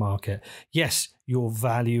bear market. Yes, your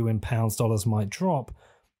value in pounds, dollars might drop,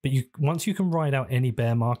 but once you can ride out any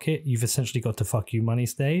bear market, you've essentially got to fuck you money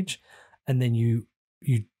stage, and then you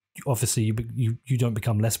obviously you don't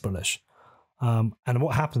become less bullish. And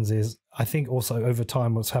what happens is, I think also over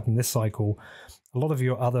time, what's happened this cycle, a lot of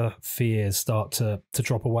your other fears start to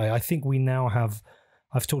drop away. I think we now have,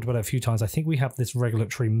 I've talked about it a few times, I think we have this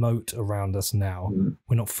regulatory moat around us now.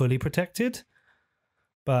 We're not fully protected,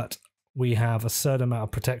 but we have a certain amount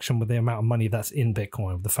of protection with the amount of money that's in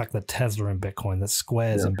Bitcoin, the fact that Tesla in Bitcoin, that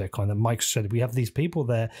Square's in Bitcoin, that MicroStrategy. We have these people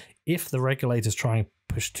there. If the regulators try and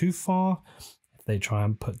push too far, if they try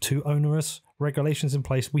and put too onerous regulations in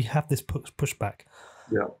place, we have this pushback.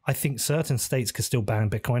 Yeah, I think certain states could still ban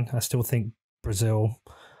Bitcoin. I still think Brazil,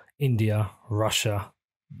 India, Russia,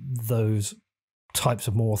 those types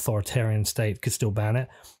of more authoritarian states could still ban it.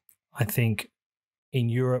 I think in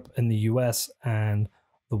Europe and the US and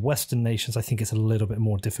the Western nations, I think it's a little bit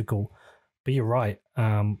more difficult. But you're right.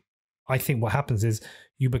 I think what happens is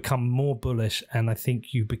you become more bullish, and I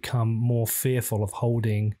think you become more fearful of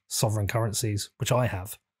holding sovereign currencies, which I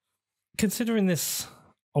have. Considering this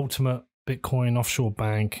ultimate Bitcoin offshore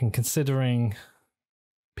bank, and considering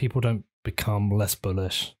people don't become less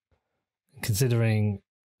bullish, considering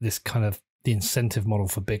this kind of the incentive model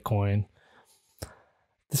for Bitcoin,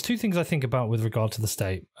 there's two things I think about with regard to the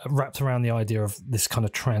state, wrapped around the idea of this kind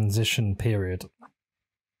of transition period.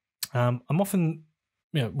 I'm often,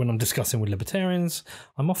 when I'm discussing with libertarians,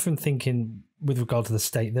 I'm often thinking with regard to the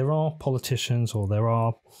state, there are politicians or there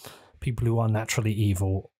are people who are naturally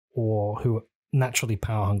evil or who are naturally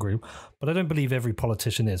power hungry, but I don't believe every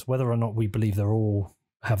politician is. Whether or not we believe they're all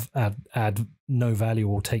have add no value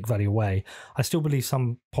or take value away, I still believe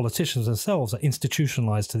some politicians themselves are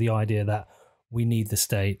institutionalized to the idea that we need the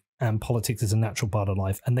state and politics is a natural part of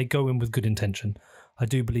life, and they go in with good intention. I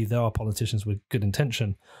do believe there are politicians with good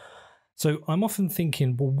intention. So I'm often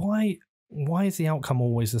thinking, well, why is the outcome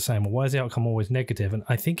always the same, or why is the outcome always negative? And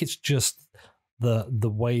I think it's just the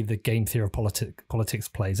way the game theory of politics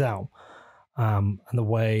plays out, and the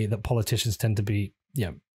way that politicians tend to be,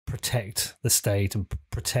 protect the state and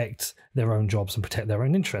protect their own jobs and protect their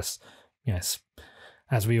own interests. Yes.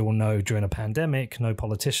 As we all know, during a pandemic, no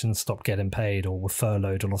politicians stopped getting paid or were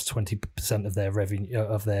furloughed or lost 20% of their revenue,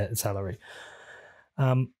 of their salary.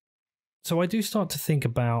 So I do start to think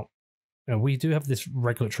about, we do have this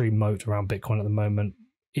regulatory moat around Bitcoin at the moment.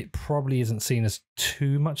 It probably isn't seen as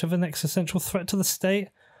too much of an existential threat to the state,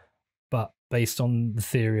 but based on the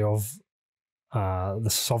theory of the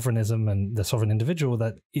sovereignism and the sovereign individual,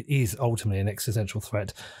 that it is ultimately an existential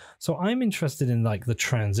threat. So I'm interested in the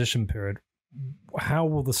transition period. How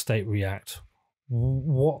will the state react?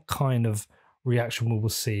 What kind of reaction will we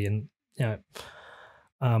see? And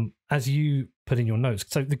as you put in your notes,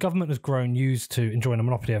 so the government has grown used to enjoying a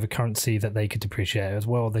monopoly over currency that they could depreciate as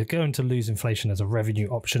well. They're going to lose inflation as a revenue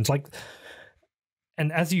option.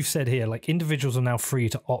 And as you've said here, individuals are now free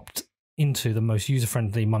to opt into the most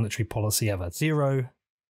user-friendly monetary policy ever, 0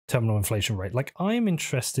 terminal inflation rate. I'm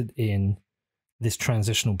interested in this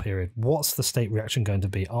transitional period. What's the state reaction going to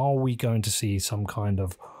be? Are we going to see some kind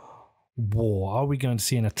of war? Are we going to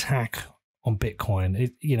see an attack on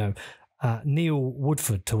Bitcoin? Neil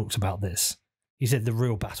Woodford talks about this. He said the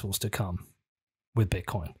real battles to come with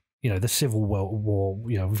Bitcoin. The civil war,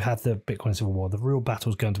 we've had the Bitcoin civil war. The real battle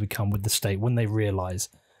is going to become with the state when they realize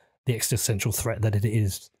the existential threat that it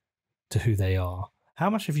is to who they are. How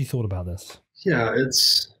much have you thought about this? Yeah,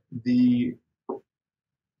 it's the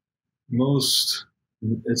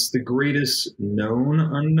greatest known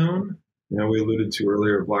unknown. We alluded to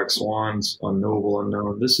earlier black swans, unknowable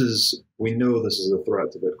unknown. We know this is a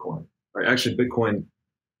threat to Bitcoin, right? Actually, Bitcoin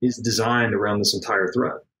is designed around this entire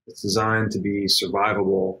threat. It's designed to be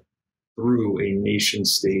survivable through a nation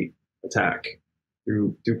state attack,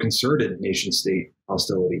 through concerted nation state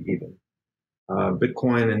hostility even.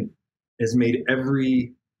 Bitcoin has made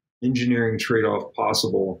every engineering trade-off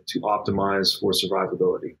possible to optimize for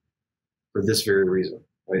survivability for this very reason.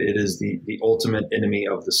 Right? It is the ultimate enemy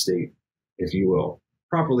of the state, if you will,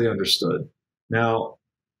 properly understood. Now,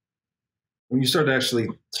 when you start to actually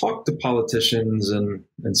talk to politicians and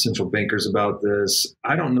central bankers about this,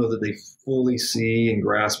 I don't know that they fully see and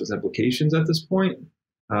grasp its implications at this point.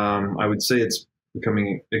 I would say it's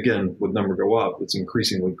becoming, again, with number go up, it's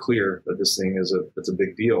increasingly clear that this thing it's a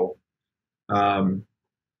big deal.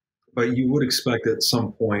 But you would expect at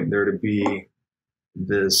some point there to be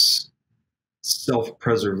this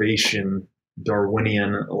self-preservation,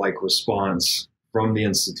 Darwinian-like response from the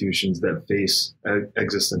institutions that face an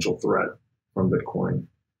existential threat from Bitcoin.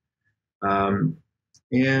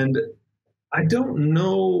 And I don't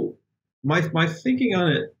know, my thinking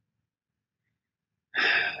on it,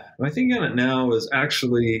 now is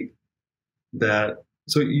actually that,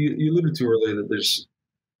 so you alluded to earlier that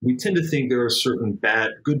we tend to think there are certain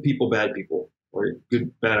good people, bad people, right?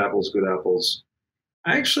 Bad apples, good apples.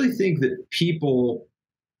 I actually think that people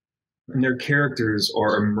and their characters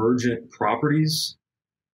are emergent properties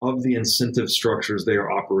of the incentive structures they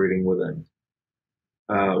are operating within.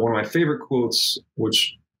 One of my favorite quotes,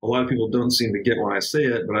 which a lot of people don't seem to get when I say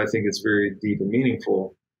it, but I think it's very deep and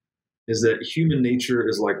meaningful, is that human nature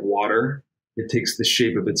is like water. It takes the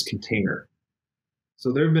shape of its container.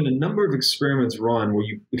 So there have been a number of experiments run where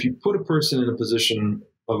if you put a person in a position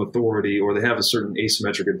of authority or they have a certain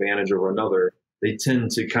asymmetric advantage over another, they tend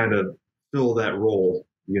to kind of fill that role,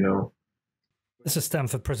 you know? This is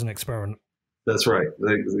Stanford prison experiment. That's right,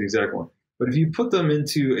 the exact one. But if you put them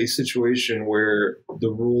into a situation where the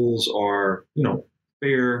rules are, you know,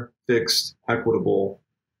 fair, fixed, equitable,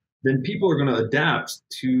 then people are going to adapt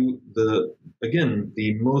to the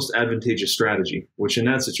most advantageous strategy, which in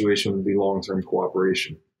that situation would be long-term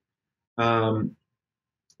cooperation,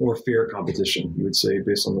 or fair competition, you would say,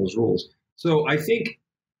 based on those rules. So I think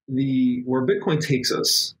where Bitcoin takes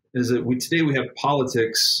us is that today we have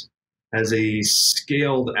politics as a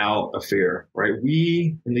scaled out affair, right?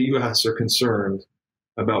 We in the US are concerned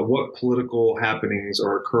about what political happenings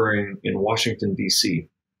are occurring in Washington, D.C.,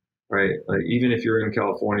 right? Even if you're in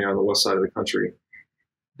California on the west side of the country,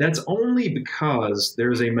 that's only because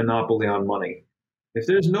there's a monopoly on money. If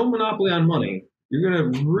there's no monopoly on money, you're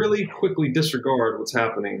going to really quickly disregard what's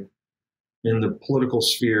happening in the political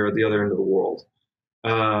sphere at the other end of the world.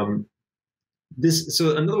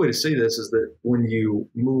 So another way to say this is that when you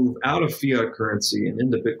move out of fiat currency and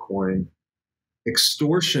into Bitcoin,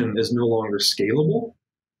 extortion is no longer scalable.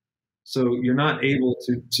 So you're not able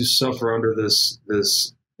to suffer under this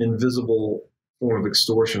invisible form of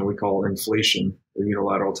extortion we call inflation or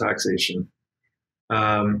unilateral taxation.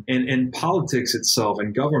 And politics itself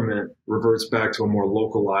and government reverts back to a more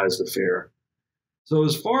localized affair. So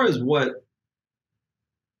as far as what,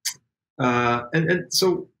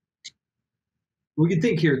 so we can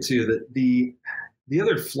think here too that the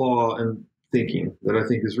other flaw in thinking that I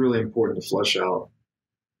think is really important to flesh out,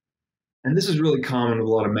 and this is really common with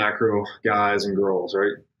a lot of macro guys and girls,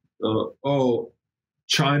 right?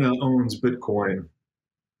 China owns Bitcoin.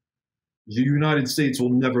 The United States will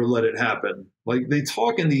never let it happen. Like, they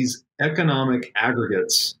talk in these economic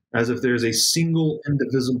aggregates as if there's a single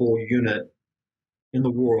indivisible unit in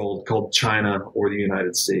the world called China or the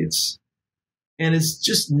United States. And it's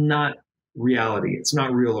just not reality. It's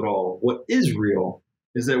not real at all. What is real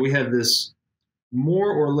is that we have this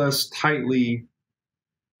more or less tightly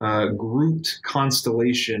grouped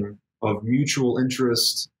constellation of mutual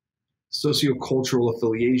interest, sociocultural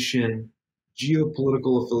affiliation,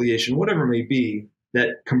 geopolitical affiliation, whatever it may be,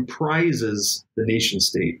 that comprises the nation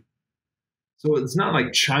state. So it's not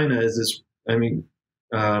like China is this,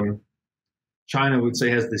 China would say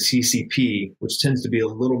has the CCP, which tends to be a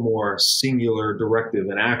little more singular directive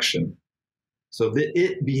in action. So that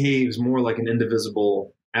it behaves more like an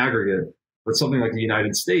indivisible aggregate, but something like the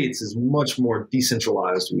United States is much more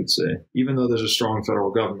decentralized, we would say, even though there's a strong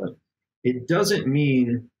federal government. It doesn't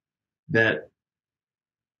mean that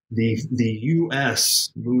the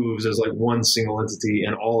U.S. moves as like one single entity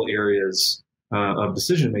in all areas of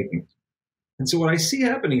decision making. And so what I see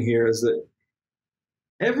happening here is that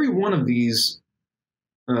every one of these,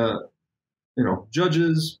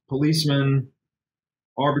 judges, policemen,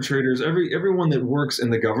 arbitrators, everyone that works in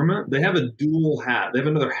the government, they have a dual hat. They have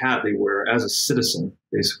another hat they wear as a citizen,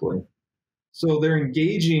 basically. So they're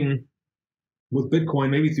engaging with Bitcoin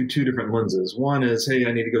maybe through two different lenses. One is, hey,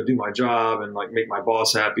 I need to go do my job and like make my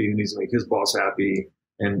boss happy, who needs to make his boss happy,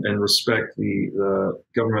 and respect the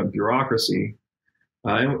government bureaucracy.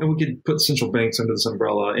 And we could put central banks under this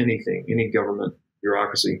umbrella, any government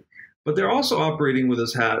bureaucracy. But they're also operating with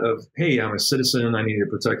this hat of, hey, I'm a citizen, I need to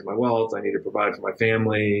protect my wealth, I need to provide for my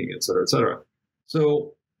family, et cetera, et cetera.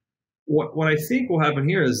 So what I think will happen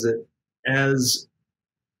here is that as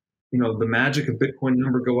the magic of Bitcoin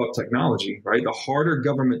number go up technology, right? The harder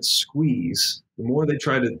government squeeze, the more they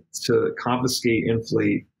try to confiscate,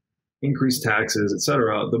 inflate, increase taxes, et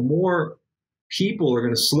cetera, the more people are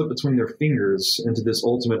going to slip between their fingers into this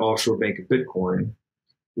ultimate offshore bank of Bitcoin,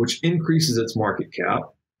 which increases its market cap.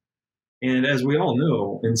 And as we all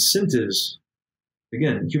know, incentives,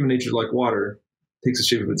 again, human nature like water, takes the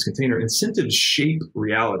shape of its container. Incentives shape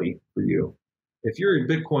reality for you. If you're a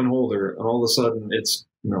Bitcoin holder and all of a sudden it's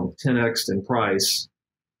 10x in price,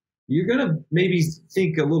 you're going to maybe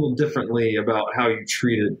think a little differently about how you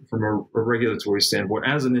treat it from a regulatory standpoint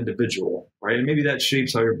as an individual, right? And maybe that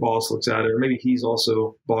shapes how your boss looks at it, or maybe he's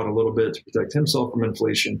also bought a little bit to protect himself from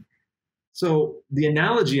inflation. So the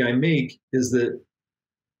analogy I make is that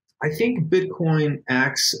I think Bitcoin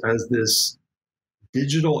acts as this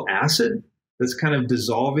digital acid that's kind of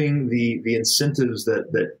dissolving the incentives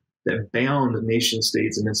that bound nation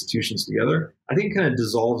states and institutions together. I think it kind of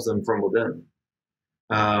dissolves them from within.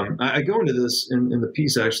 I go into this in the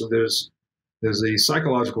piece. Actually, there's a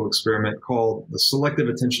psychological experiment called the selective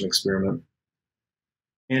attention experiment,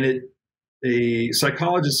 and a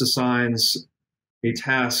psychologist assigns a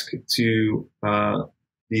task to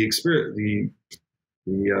the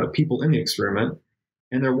people in the experiment,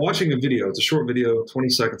 and they're watching a video. It's a short video, 20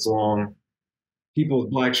 seconds long. People with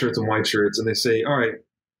black shirts and white shirts, and they say, "All right,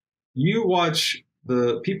 you watch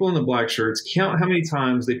the people in the black shirts, count how many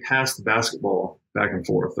times they pass the basketball back and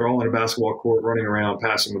forth. They're all on a basketball court running around,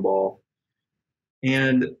 passing the ball."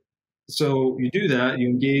 And so you do that, you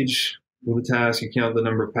engage with the task, you count the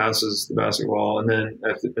number of passes, the basketball, and then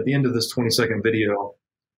at the end of this 20-second video,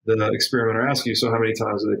 the experimenter asks you, "So how many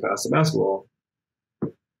times do they pass the basketball?"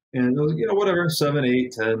 And it was, whatever, 7,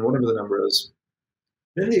 8, 10, whatever the number is.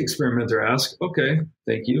 Then the experimenter asks, "Okay,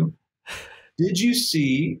 thank you. Did you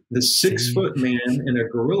see the 6-foot man in a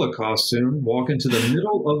gorilla costume walk into the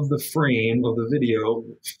middle of the frame of the video,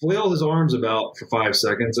 flail his arms about for 5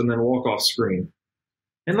 seconds, and then walk off screen?"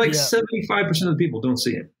 And 75% of the people don't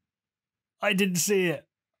see it. I didn't see it.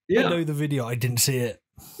 Yeah. I know the video. I didn't see it.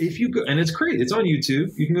 If you go, and it's great. It's on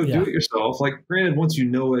YouTube. You can go do it yourself. Like, granted, once you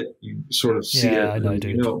know it, you sort of see it. I know,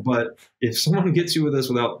 dude. But if someone gets you with this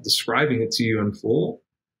without describing it to you in full,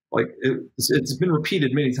 like it's been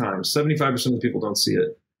repeated many times. 75% of the people don't see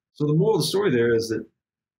it. So the moral of the story there is that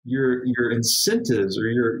your incentives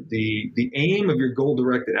or the aim of your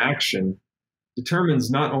goal-directed action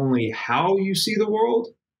determines not only how you see the world,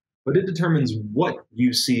 but it determines what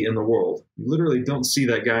you see in the world. You literally don't see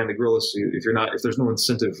that guy in the gorilla suit if there's no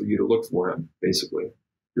incentive for you to look for him, basically.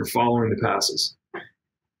 You're following the passes.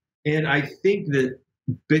 And I think that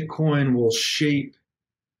Bitcoin will shape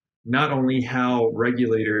not only how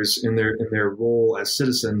regulators in their role as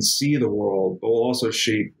citizens see the world, but will also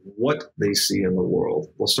shape what they see in the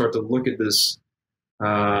world. We'll start to look at this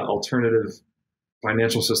alternative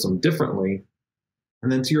financial system differently.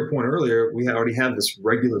 And then to your point earlier, we already have this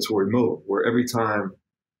regulatory moat where every time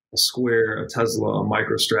a Square, a Tesla, a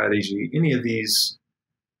MicroStrategy, any of these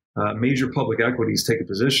major public equities take a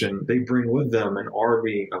position, they bring with them an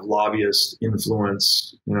army of lobbyists,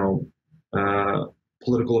 influence,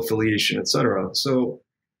 political affiliation, et cetera. So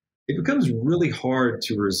it becomes really hard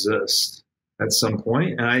to resist at some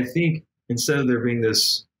point. And I think instead of there being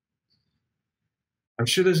this, I'm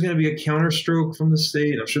sure there's going to be a counterstroke from the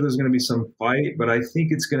state. I'm sure there's going to be some fight, but I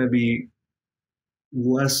think it's going to be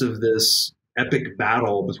less of this epic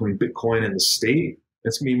battle between Bitcoin and the state.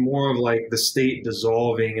 It's going to be more of like the state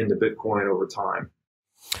dissolving into Bitcoin over time.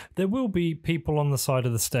 There will be people on the side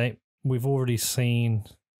of the state. We've already seen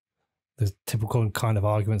the typical kind of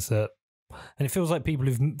arguments and it feels like people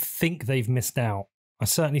who think they've missed out. I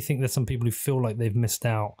certainly think there's some people who feel like they've missed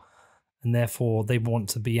out, and therefore they want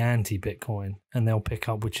to be anti-Bitcoin, and they'll pick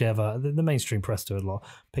up whichever, the mainstream press do it a lot,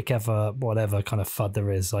 pick ever, whatever kind of FUD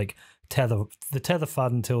there is, like the Tether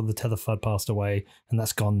FUD until the Tether FUD passed away, and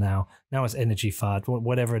that's gone now. Now it's energy FUD,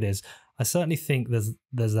 whatever it is. I certainly think there's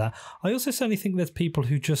that. I also certainly think there's people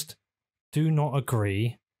who just do not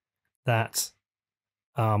agree that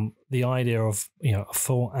the idea of a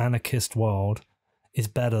full anarchist world is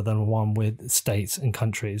better than one with states and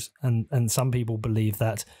countries. And some people believe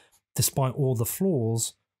that despite all the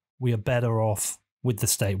flaws, we are better off with the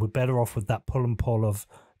state. We're better off with that pull and pull of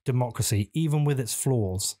democracy, even with its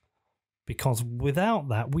flaws. Because without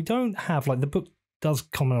that, we don't have, like the book does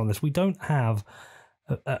comment on this, we don't have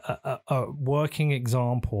a working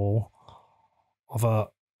example of a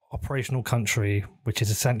operational country which is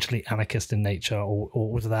essentially anarchist in nature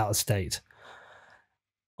or without a state.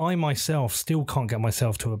 I myself still can't get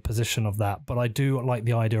myself to a position of that, but I do like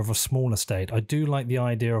the idea of a smaller state. I do like the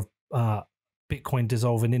idea of Bitcoin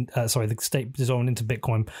dissolving in, the state dissolving into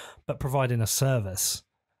Bitcoin, but providing a service.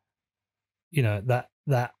 That,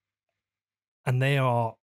 and they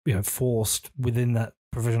are forced within that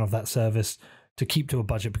provision of that service to keep to a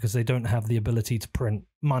budget because they don't have the ability to print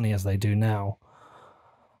money as they do now.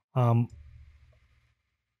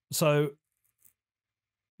 So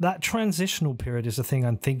that transitional period is the thing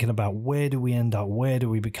I'm thinking about. Where do we end up? Where do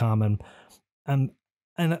we become? And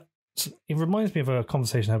it reminds me of a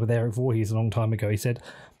conversation I had with Eric Voorhees a long time ago. He said,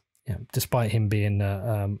 despite him being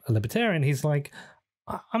a libertarian, he's like,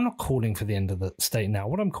 I'm not calling for the end of the state now.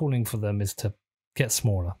 What I'm calling for them is to get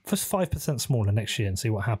smaller, just 5% smaller next year and see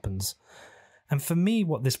what happens. And for me,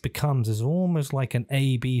 what this becomes is almost like an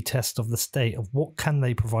A/B test of the state of what can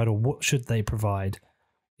they provide or what should they provide.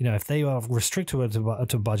 If they are restricted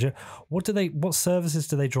to budget, what services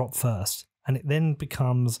do they drop first? And it then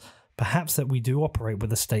becomes perhaps that we do operate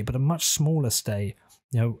with a state, but a much smaller state,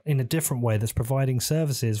 in a different way that's providing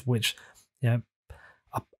services which,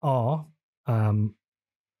 are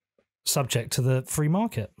subject to the free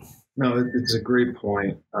market. No, it's a great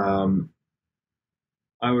point.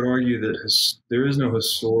 I would argue that there is no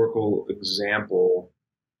historical example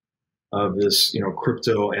of this,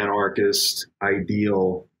 crypto anarchist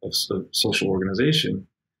ideal of social organization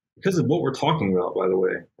because of what we're talking about, by the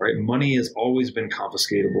way, right? Money has always been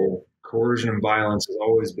confiscatable. Coercion and violence has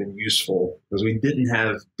always been useful because we didn't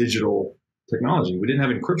have digital technology. We didn't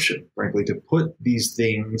have encryption, frankly, to put these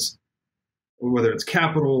things, whether it's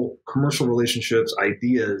capital, commercial relationships,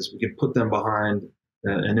 ideas, we could put them behind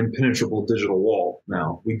an impenetrable digital wall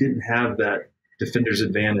now. We didn't have that defender's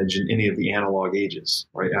advantage in any of the analog ages,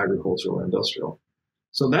 right? Agricultural or industrial.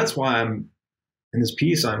 So that's why in this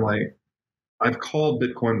piece, I'm like, I've called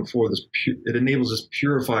Bitcoin before it enables this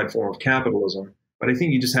purified form of capitalism, but I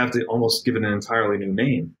think you just have to almost give it an entirely new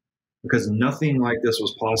name because nothing like this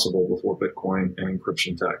was possible before Bitcoin and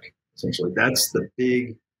encryption tech, essentially. That's the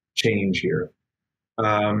big change here.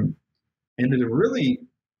 And at a really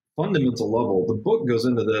fundamental level, the book goes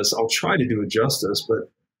into this. I'll try to do it justice,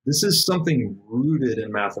 but this is something rooted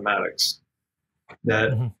in mathematics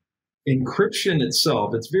that encryption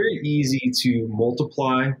itself, it's very easy to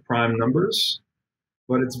multiply prime numbers,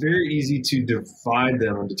 but it's very easy to divide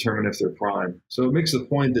them and determine if they're prime. So it makes the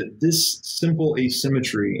point that this simple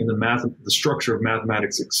asymmetry in the structure of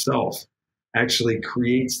mathematics itself actually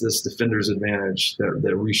creates this defender's advantage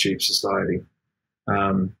that reshapes society.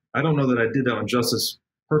 I don't know that I did that on justice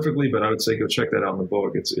perfectly, but I would say go check that out in the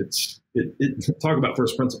book. It talk about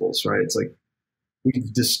first principles, right? It's like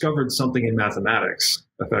we've discovered something in mathematics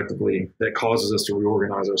effectively that causes us to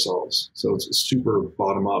reorganize ourselves. So it's super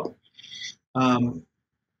bottom up.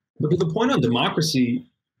 But to the point on democracy,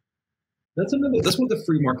 that's what the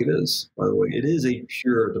free market is, by the way. It is a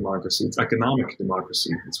pure democracy. It's economic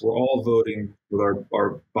democracy. We're all voting with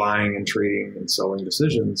our buying and trading and selling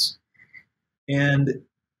decisions. And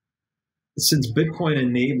since Bitcoin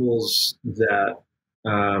enables that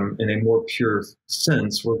in a more pure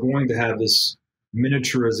sense, we're going to have this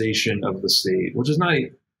miniaturization of the state, which is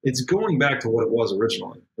it's going back to what it was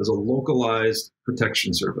originally as a localized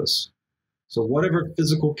protection service. So whatever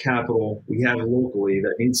physical capital we have locally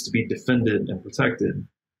that needs to be defended and protected,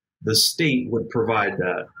 the state would provide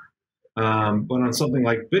that. But on something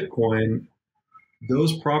like Bitcoin,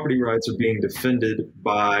 those property rights are being defended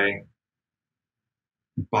by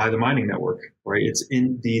the mining network, right? It's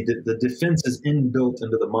in the defense is inbuilt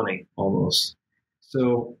into the money almost.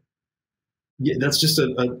 So yeah, that's just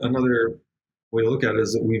another way to look at it,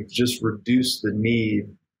 is that we've just reduced the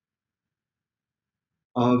need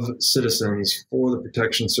of citizens for the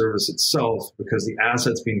protection service itself, because the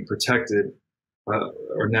assets being protected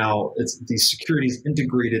are now, these securities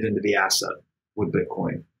integrated into the asset with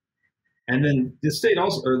Bitcoin. And then the state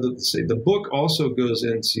also, or the book also goes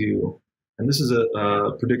into, and this is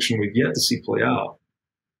a prediction we've yet to see play out,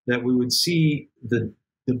 that we would see the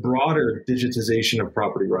broader digitization of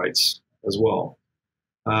property rights as well.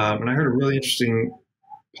 And I heard a really interesting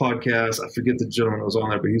podcast. I forget the gentleman that was on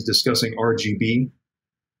there, but he was discussing RGB,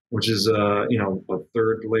 which is a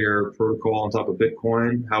third layer protocol on top of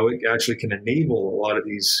Bitcoin, how it actually can enable a lot of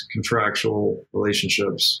these contractual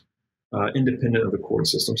relationships independent of the court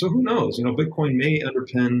system. So who knows? Bitcoin may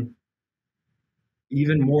underpin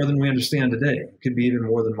even more than we understand today. It could be even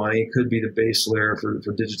more than money. It could be the base layer for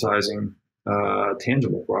digitizing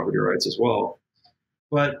tangible property rights as well.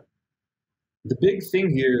 But the big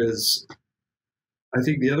thing here is, I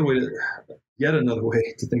think yet another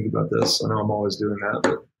way to think about this, I know I'm always doing that,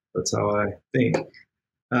 but that's how I think.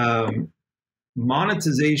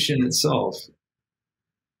 Monetization itself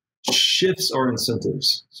shifts our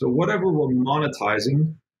incentives. So whatever we're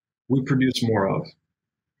monetizing, we produce more of.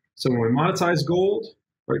 So when we monetize gold,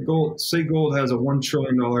 right? Gold has a $1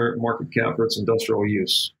 trillion market cap for its industrial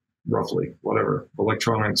use, roughly, whatever,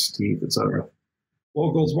 electronics, teeth, etc.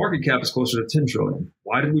 Well, gold's market cap is closer to 10 trillion.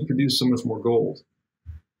 Why did we produce so much more gold?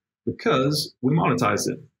 Because we monetized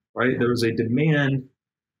it, right? There was a demand.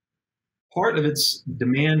 Part of its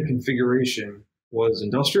demand configuration was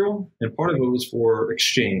industrial, and part of it was for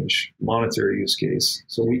exchange, monetary use case.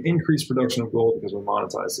 So we increased production of gold because we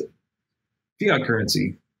monetized it. Fiat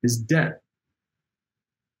currency is debt.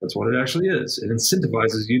 That's what it actually is. It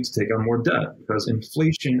incentivizes you to take on more debt because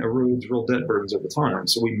inflation erodes real debt burdens over time.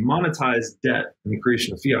 So we monetize debt in the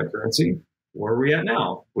creation of fiat currency. Where are we at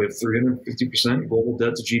now? We have 350% global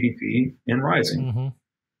debt to GDP and rising.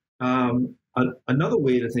 Another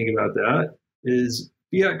way to think about that is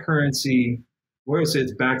fiat currency. Well, I would say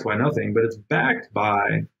it's backed by nothing, but it's backed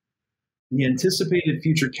by the anticipated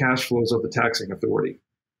future cash flows of the taxing authority.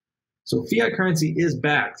 So fiat currency is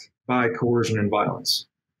backed by coercion and violence.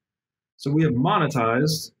 So we have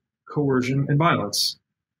monetized coercion and violence.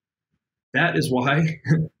 That is why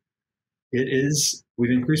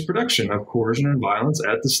we've increased production of coercion and violence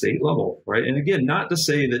at the state level, right? And again, not to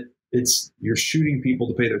say that you're shooting people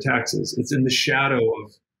to pay their taxes. It's in the shadow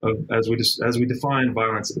of as we defined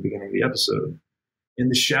violence at the beginning of the episode, in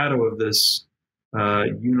the shadow of this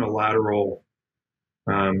unilateral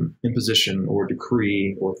imposition or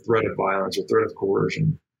decree or threat of violence or threat of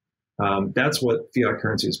coercion. That's what fiat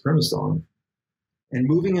currency is premised on. And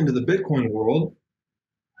moving into the Bitcoin world,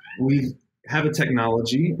 we have a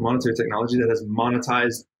technology, monetary technology, that has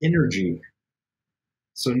monetized energy.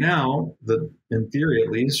 So now, in theory at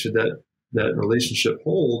least, should that relationship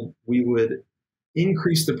hold, we would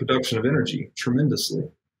increase the production of energy tremendously,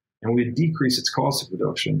 and we'd decrease its cost of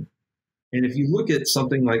production. And if you look at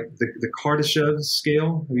something like the Kardashev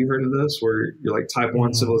scale, have you heard of this? Where you're like type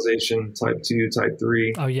 1 civilization, type 2, type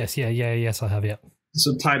 3. Oh, yes. Yes, I have, yeah.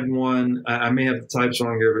 So type 1, I may have the types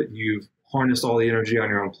wrong here, but you've harnessed all the energy on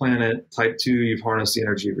your own planet. Type 2, you've harnessed the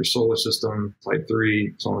energy of your solar system. Type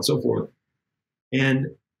 3, so on and so forth. And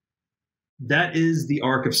that is the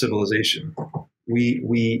arc of civilization.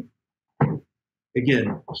 We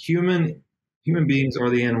again, human beings are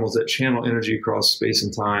the animals that channel energy across space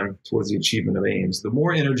and time towards the achievement of aims. The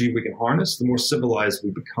more energy we can harness, the more civilized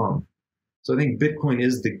we become. So I think Bitcoin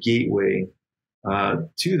is the gateway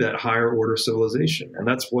to that higher order civilization. And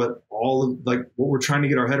that's what what we're trying to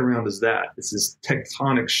get our head around is that. It's this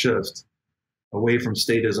tectonic shift away from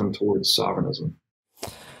statism towards sovereignism.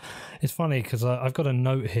 It's funny because I've got a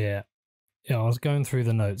note here. I was going through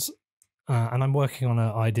the notes. And I'm working on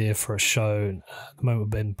an idea for a show at the moment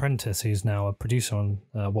with Ben Prentice, who's now a producer on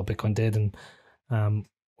What Bitcoin Did. And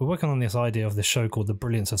we're working on this idea of this show called The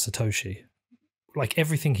Brilliance of Satoshi. Like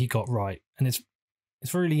everything he got right. And it's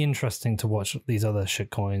really interesting to watch these other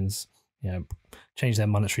shitcoins, change their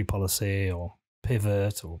monetary policy or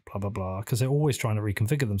pivot or blah, blah, blah, because they're always trying to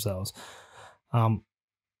reconfigure themselves. But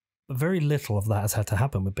very little of that has had to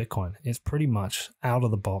happen with Bitcoin. It's pretty much out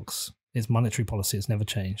of the box. Its monetary policy has never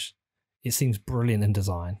changed. It seems brilliant in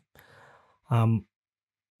design.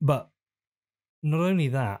 But not only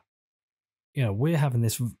that, we're having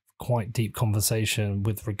this quite deep conversation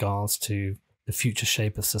with regards to the future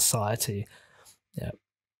shape of society,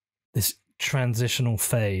 this transitional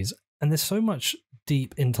phase. And there's so much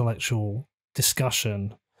deep intellectual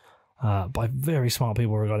discussion by very smart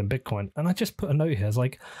people regarding Bitcoin. And I just put a note here. It's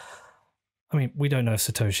like, we don't know if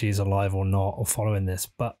Satoshi is alive or not or following this,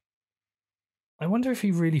 but I wonder if he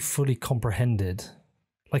really fully comprehended,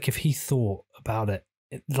 like if he thought about it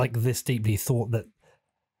like this deeply, thought that,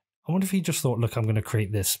 I wonder if he just thought, look, I'm going to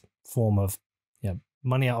create this form of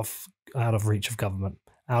money out of reach of government,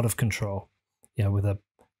 out of control, with a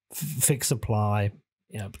fixed supply,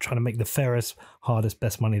 trying to make the fairest, hardest,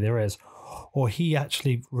 best money there is. Or he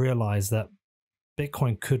actually realized that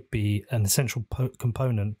Bitcoin could be an essential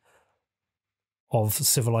component of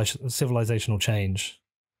civilizational change.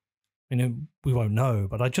 We won't know,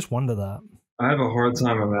 but I just wonder that. I have a hard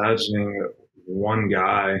time imagining that one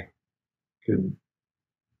guy could,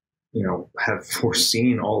 have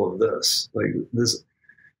foreseen all of this. Like this,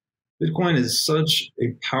 Bitcoin is such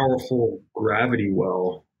a powerful gravity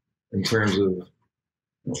well in terms of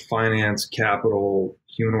finance, capital,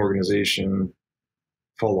 human organization,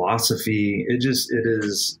 philosophy. It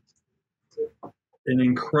is an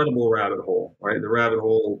incredible rabbit hole, right? The rabbit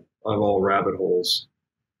hole of all rabbit holes.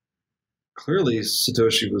 Clearly,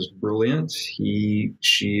 Satoshi was brilliant, he,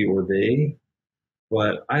 she, or they,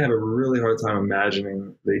 but I have a really hard time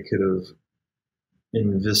imagining they could have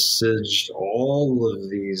envisaged all of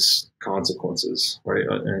these consequences, right?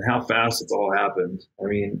 And how fast it's all happened.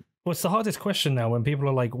 Well, it's the hardest question now when people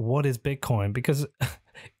are like, what is Bitcoin? Because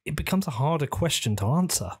it becomes a harder question to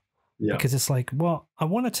answer. Yeah. Because it's like, well, I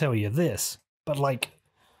want to tell you this, but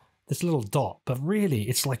this little dot, but really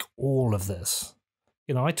it's like all of this.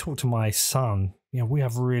 You know, I talk to my son, you know, we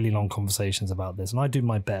have really long conversations about this, and I do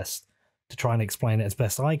my best to try and explain it as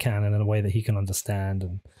best I can and in a way that he can understand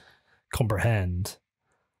and comprehend.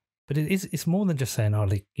 But it's more than just saying, oh,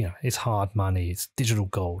 like, you know, it's hard money, it's digital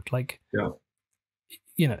gold. Like, Yeah.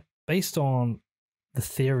 You know, based on the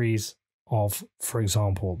theories of, for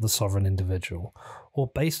example, the sovereign individual, or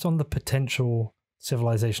based on the potential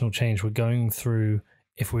civilizational change we're going through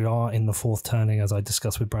if we are in the fourth turning, as I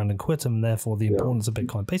discussed with Brandon Quittem, therefore the importance of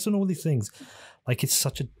Bitcoin, based on all these things, like it's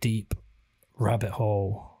such a deep rabbit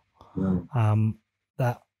hole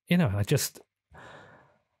that, you know,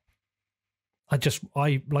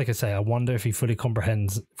 I like I say, I wonder if he fully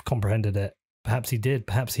comprehended it. Perhaps he did.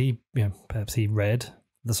 Perhaps he read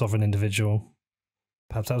The Sovereign Individual.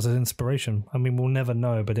 Perhaps that was his inspiration. I mean, we'll never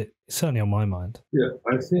know, but it's certainly on my mind. Yeah,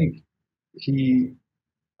 I think he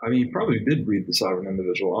probably did read The Sovereign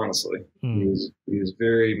Individual, honestly. He was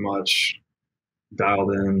very much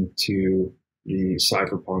dialed into the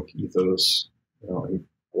cypherpunk ethos. You know, he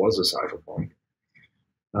was a cypherpunk.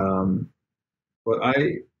 But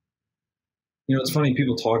you know, it's funny,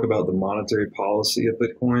 people talk about the monetary policy of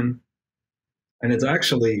Bitcoin, and it's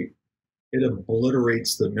actually, it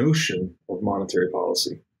obliterates the notion of monetary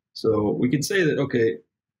policy. So we could say that, okay,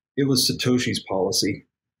 it was Satoshi's policy.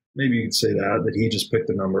 Maybe you could say that he just picked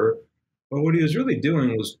a number. But what he was really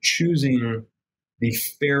doing was choosing the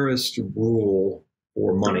fairest rule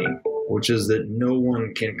for money, which is that no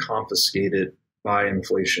one can confiscate it by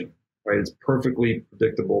inflation, right? It's perfectly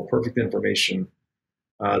predictable, perfect information.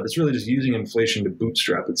 That's really just using inflation to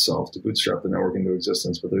bootstrap itself, to bootstrap the network into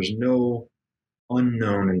existence. But there's no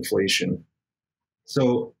unknown inflation.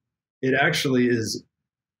 So it actually is,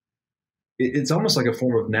 it's almost like a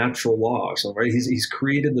form of natural law. So, right, he's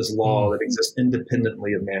created this law that exists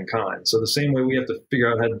independently of mankind. So the same way we have to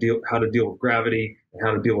figure out how to deal with gravity and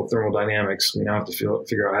how to deal with thermodynamics, we now have to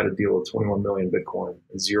figure out how to deal with 21 million Bitcoin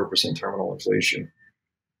and 0% terminal inflation.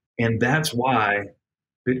 And that's why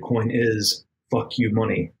Bitcoin is fuck you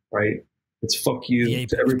money, right? It's fuck you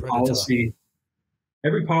to every policy,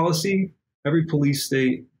 every police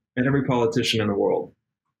state, and every politician in the world.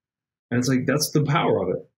 And it's like, that's the power of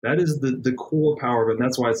it. That is the core power of it. And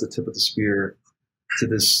that's why it's the tip of the spear to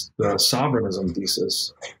this sovereignism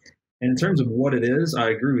thesis. And in terms of what it is, I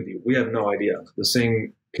agree with you. We have no idea. The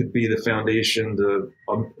same could be the foundation. You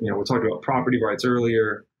know, we talked about property rights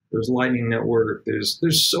earlier. There's Lightning Network.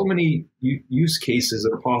 There's so many use cases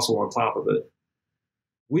that are possible on top of it.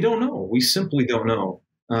 We don't know. We simply don't know.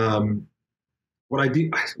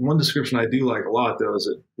 One description I do like a lot, though, is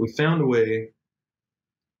that we found a way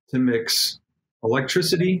to mix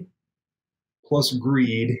electricity plus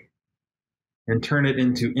greed and turn it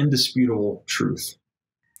into indisputable truth,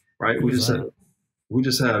 right? We just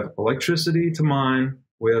have electricity to mine.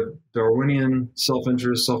 We have Darwinian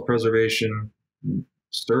self-interest, self-preservation,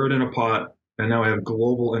 stir it in a pot, and now we have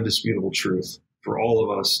global indisputable truth for all of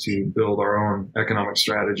us to build our own economic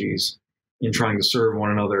strategies in trying to serve one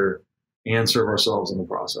another and serve ourselves in the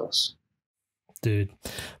process. Dude,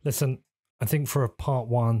 listen, I think for a part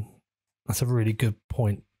one, that's a really good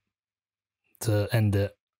point to end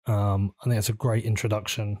it. I think it's a great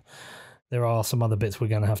introduction. There are some other bits we're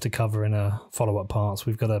going to have to cover in a follow-up parts.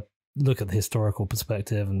 We've got to look at the historical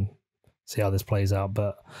perspective and see how this plays out.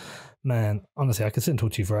 But man, honestly, I could sit and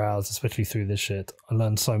talk to you for hours, especially through this shit. I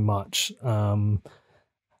learned so much.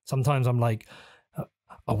 Sometimes I'm like,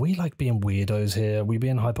 are we like being weirdos here? Are we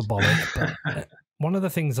being hyperbolic? But one of the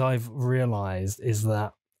things I've realized is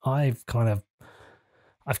that I've kind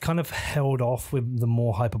of held off with the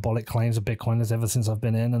more hyperbolic claims of Bitcoiners ever since I've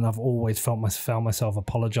been in, and I've always found myself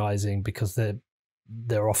apologizing because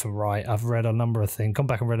they're often right. I've read a number of things, gone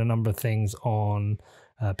back and read a number of things on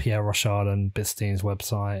Pierre Rochard and Bitstein's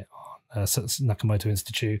website, on Nakamoto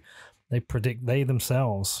Institute. They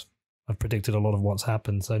themselves have predicted a lot of what's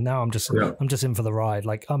happened. So now I'm just in for the ride.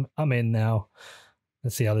 Like I'm in now.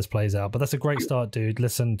 Let's see how this plays out. But that's a great start, dude.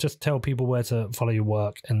 Listen, just tell people where to follow your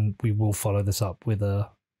work, and we will follow this up with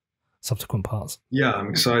subsequent parts. Yeah, I'm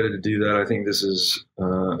excited to do that. I think this is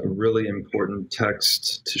a really important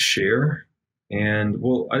text to share. And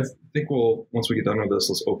I think once we get done with this,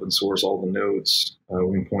 let's open source all the notes.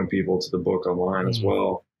 We can point people to the book online as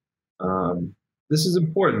well. This is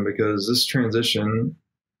important because this transition,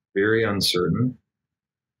 very uncertain.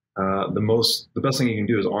 The best thing you can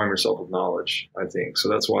do is arm yourself with knowledge, I think. So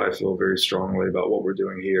that's why I feel very strongly about what we're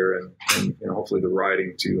doing here, and hopefully the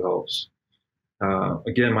writing too helps.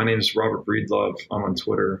 Again, my name is Robert Breedlove. I'm on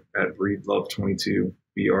Twitter at Breedlove22,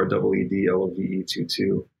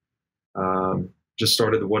 BREEDLOVE22. Just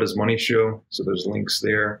started the What is Money show, so there's links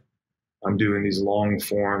there. I'm doing these long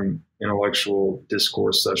form intellectual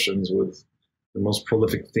discourse sessions with the most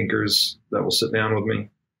prolific thinkers that will sit down with me.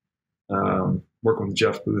 Working with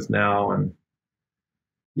Jeff Booth now, and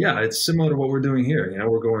yeah, it's similar to what we're doing here. You know,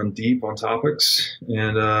 we're going deep on topics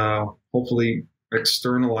and hopefully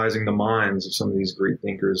externalizing the minds of some of these great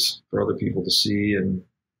thinkers for other people to see. And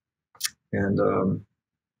the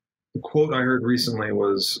quote I heard recently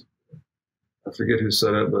was, I forget who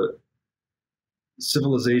said it, but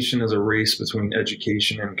civilization is a race between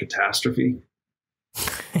education and catastrophe.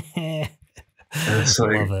 And it's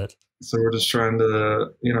like, love it. So we're just trying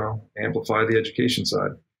to, you know, amplify the education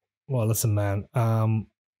side. Well, listen, man,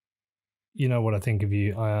 you know what I think of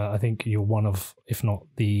you. I think you're one of, if not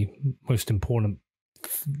the most important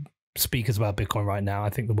speakers about Bitcoin right now. I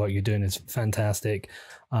think the work you're doing is fantastic.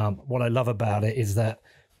 What I love about it is that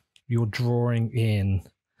you're drawing in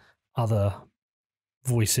other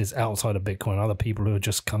voices outside of Bitcoin, other people who are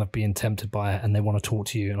just kind of being tempted by it and they want to talk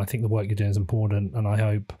to you. And I think the work you're doing is important. And I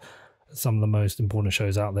hope some of the most important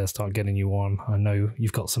shows out there start getting you on. I know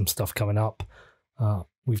you've got some stuff coming up.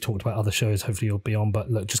 We've talked about other shows. Hopefully you'll be on.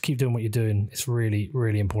 But look, just keep doing what you're doing. It's really,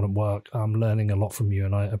 really important work. I'm learning a lot from you,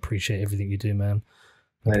 and I appreciate everything you do, man.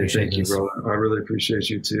 Hey, thank you, brother. I really appreciate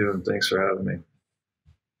you too, and thanks for having me.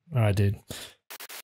 All right, dude.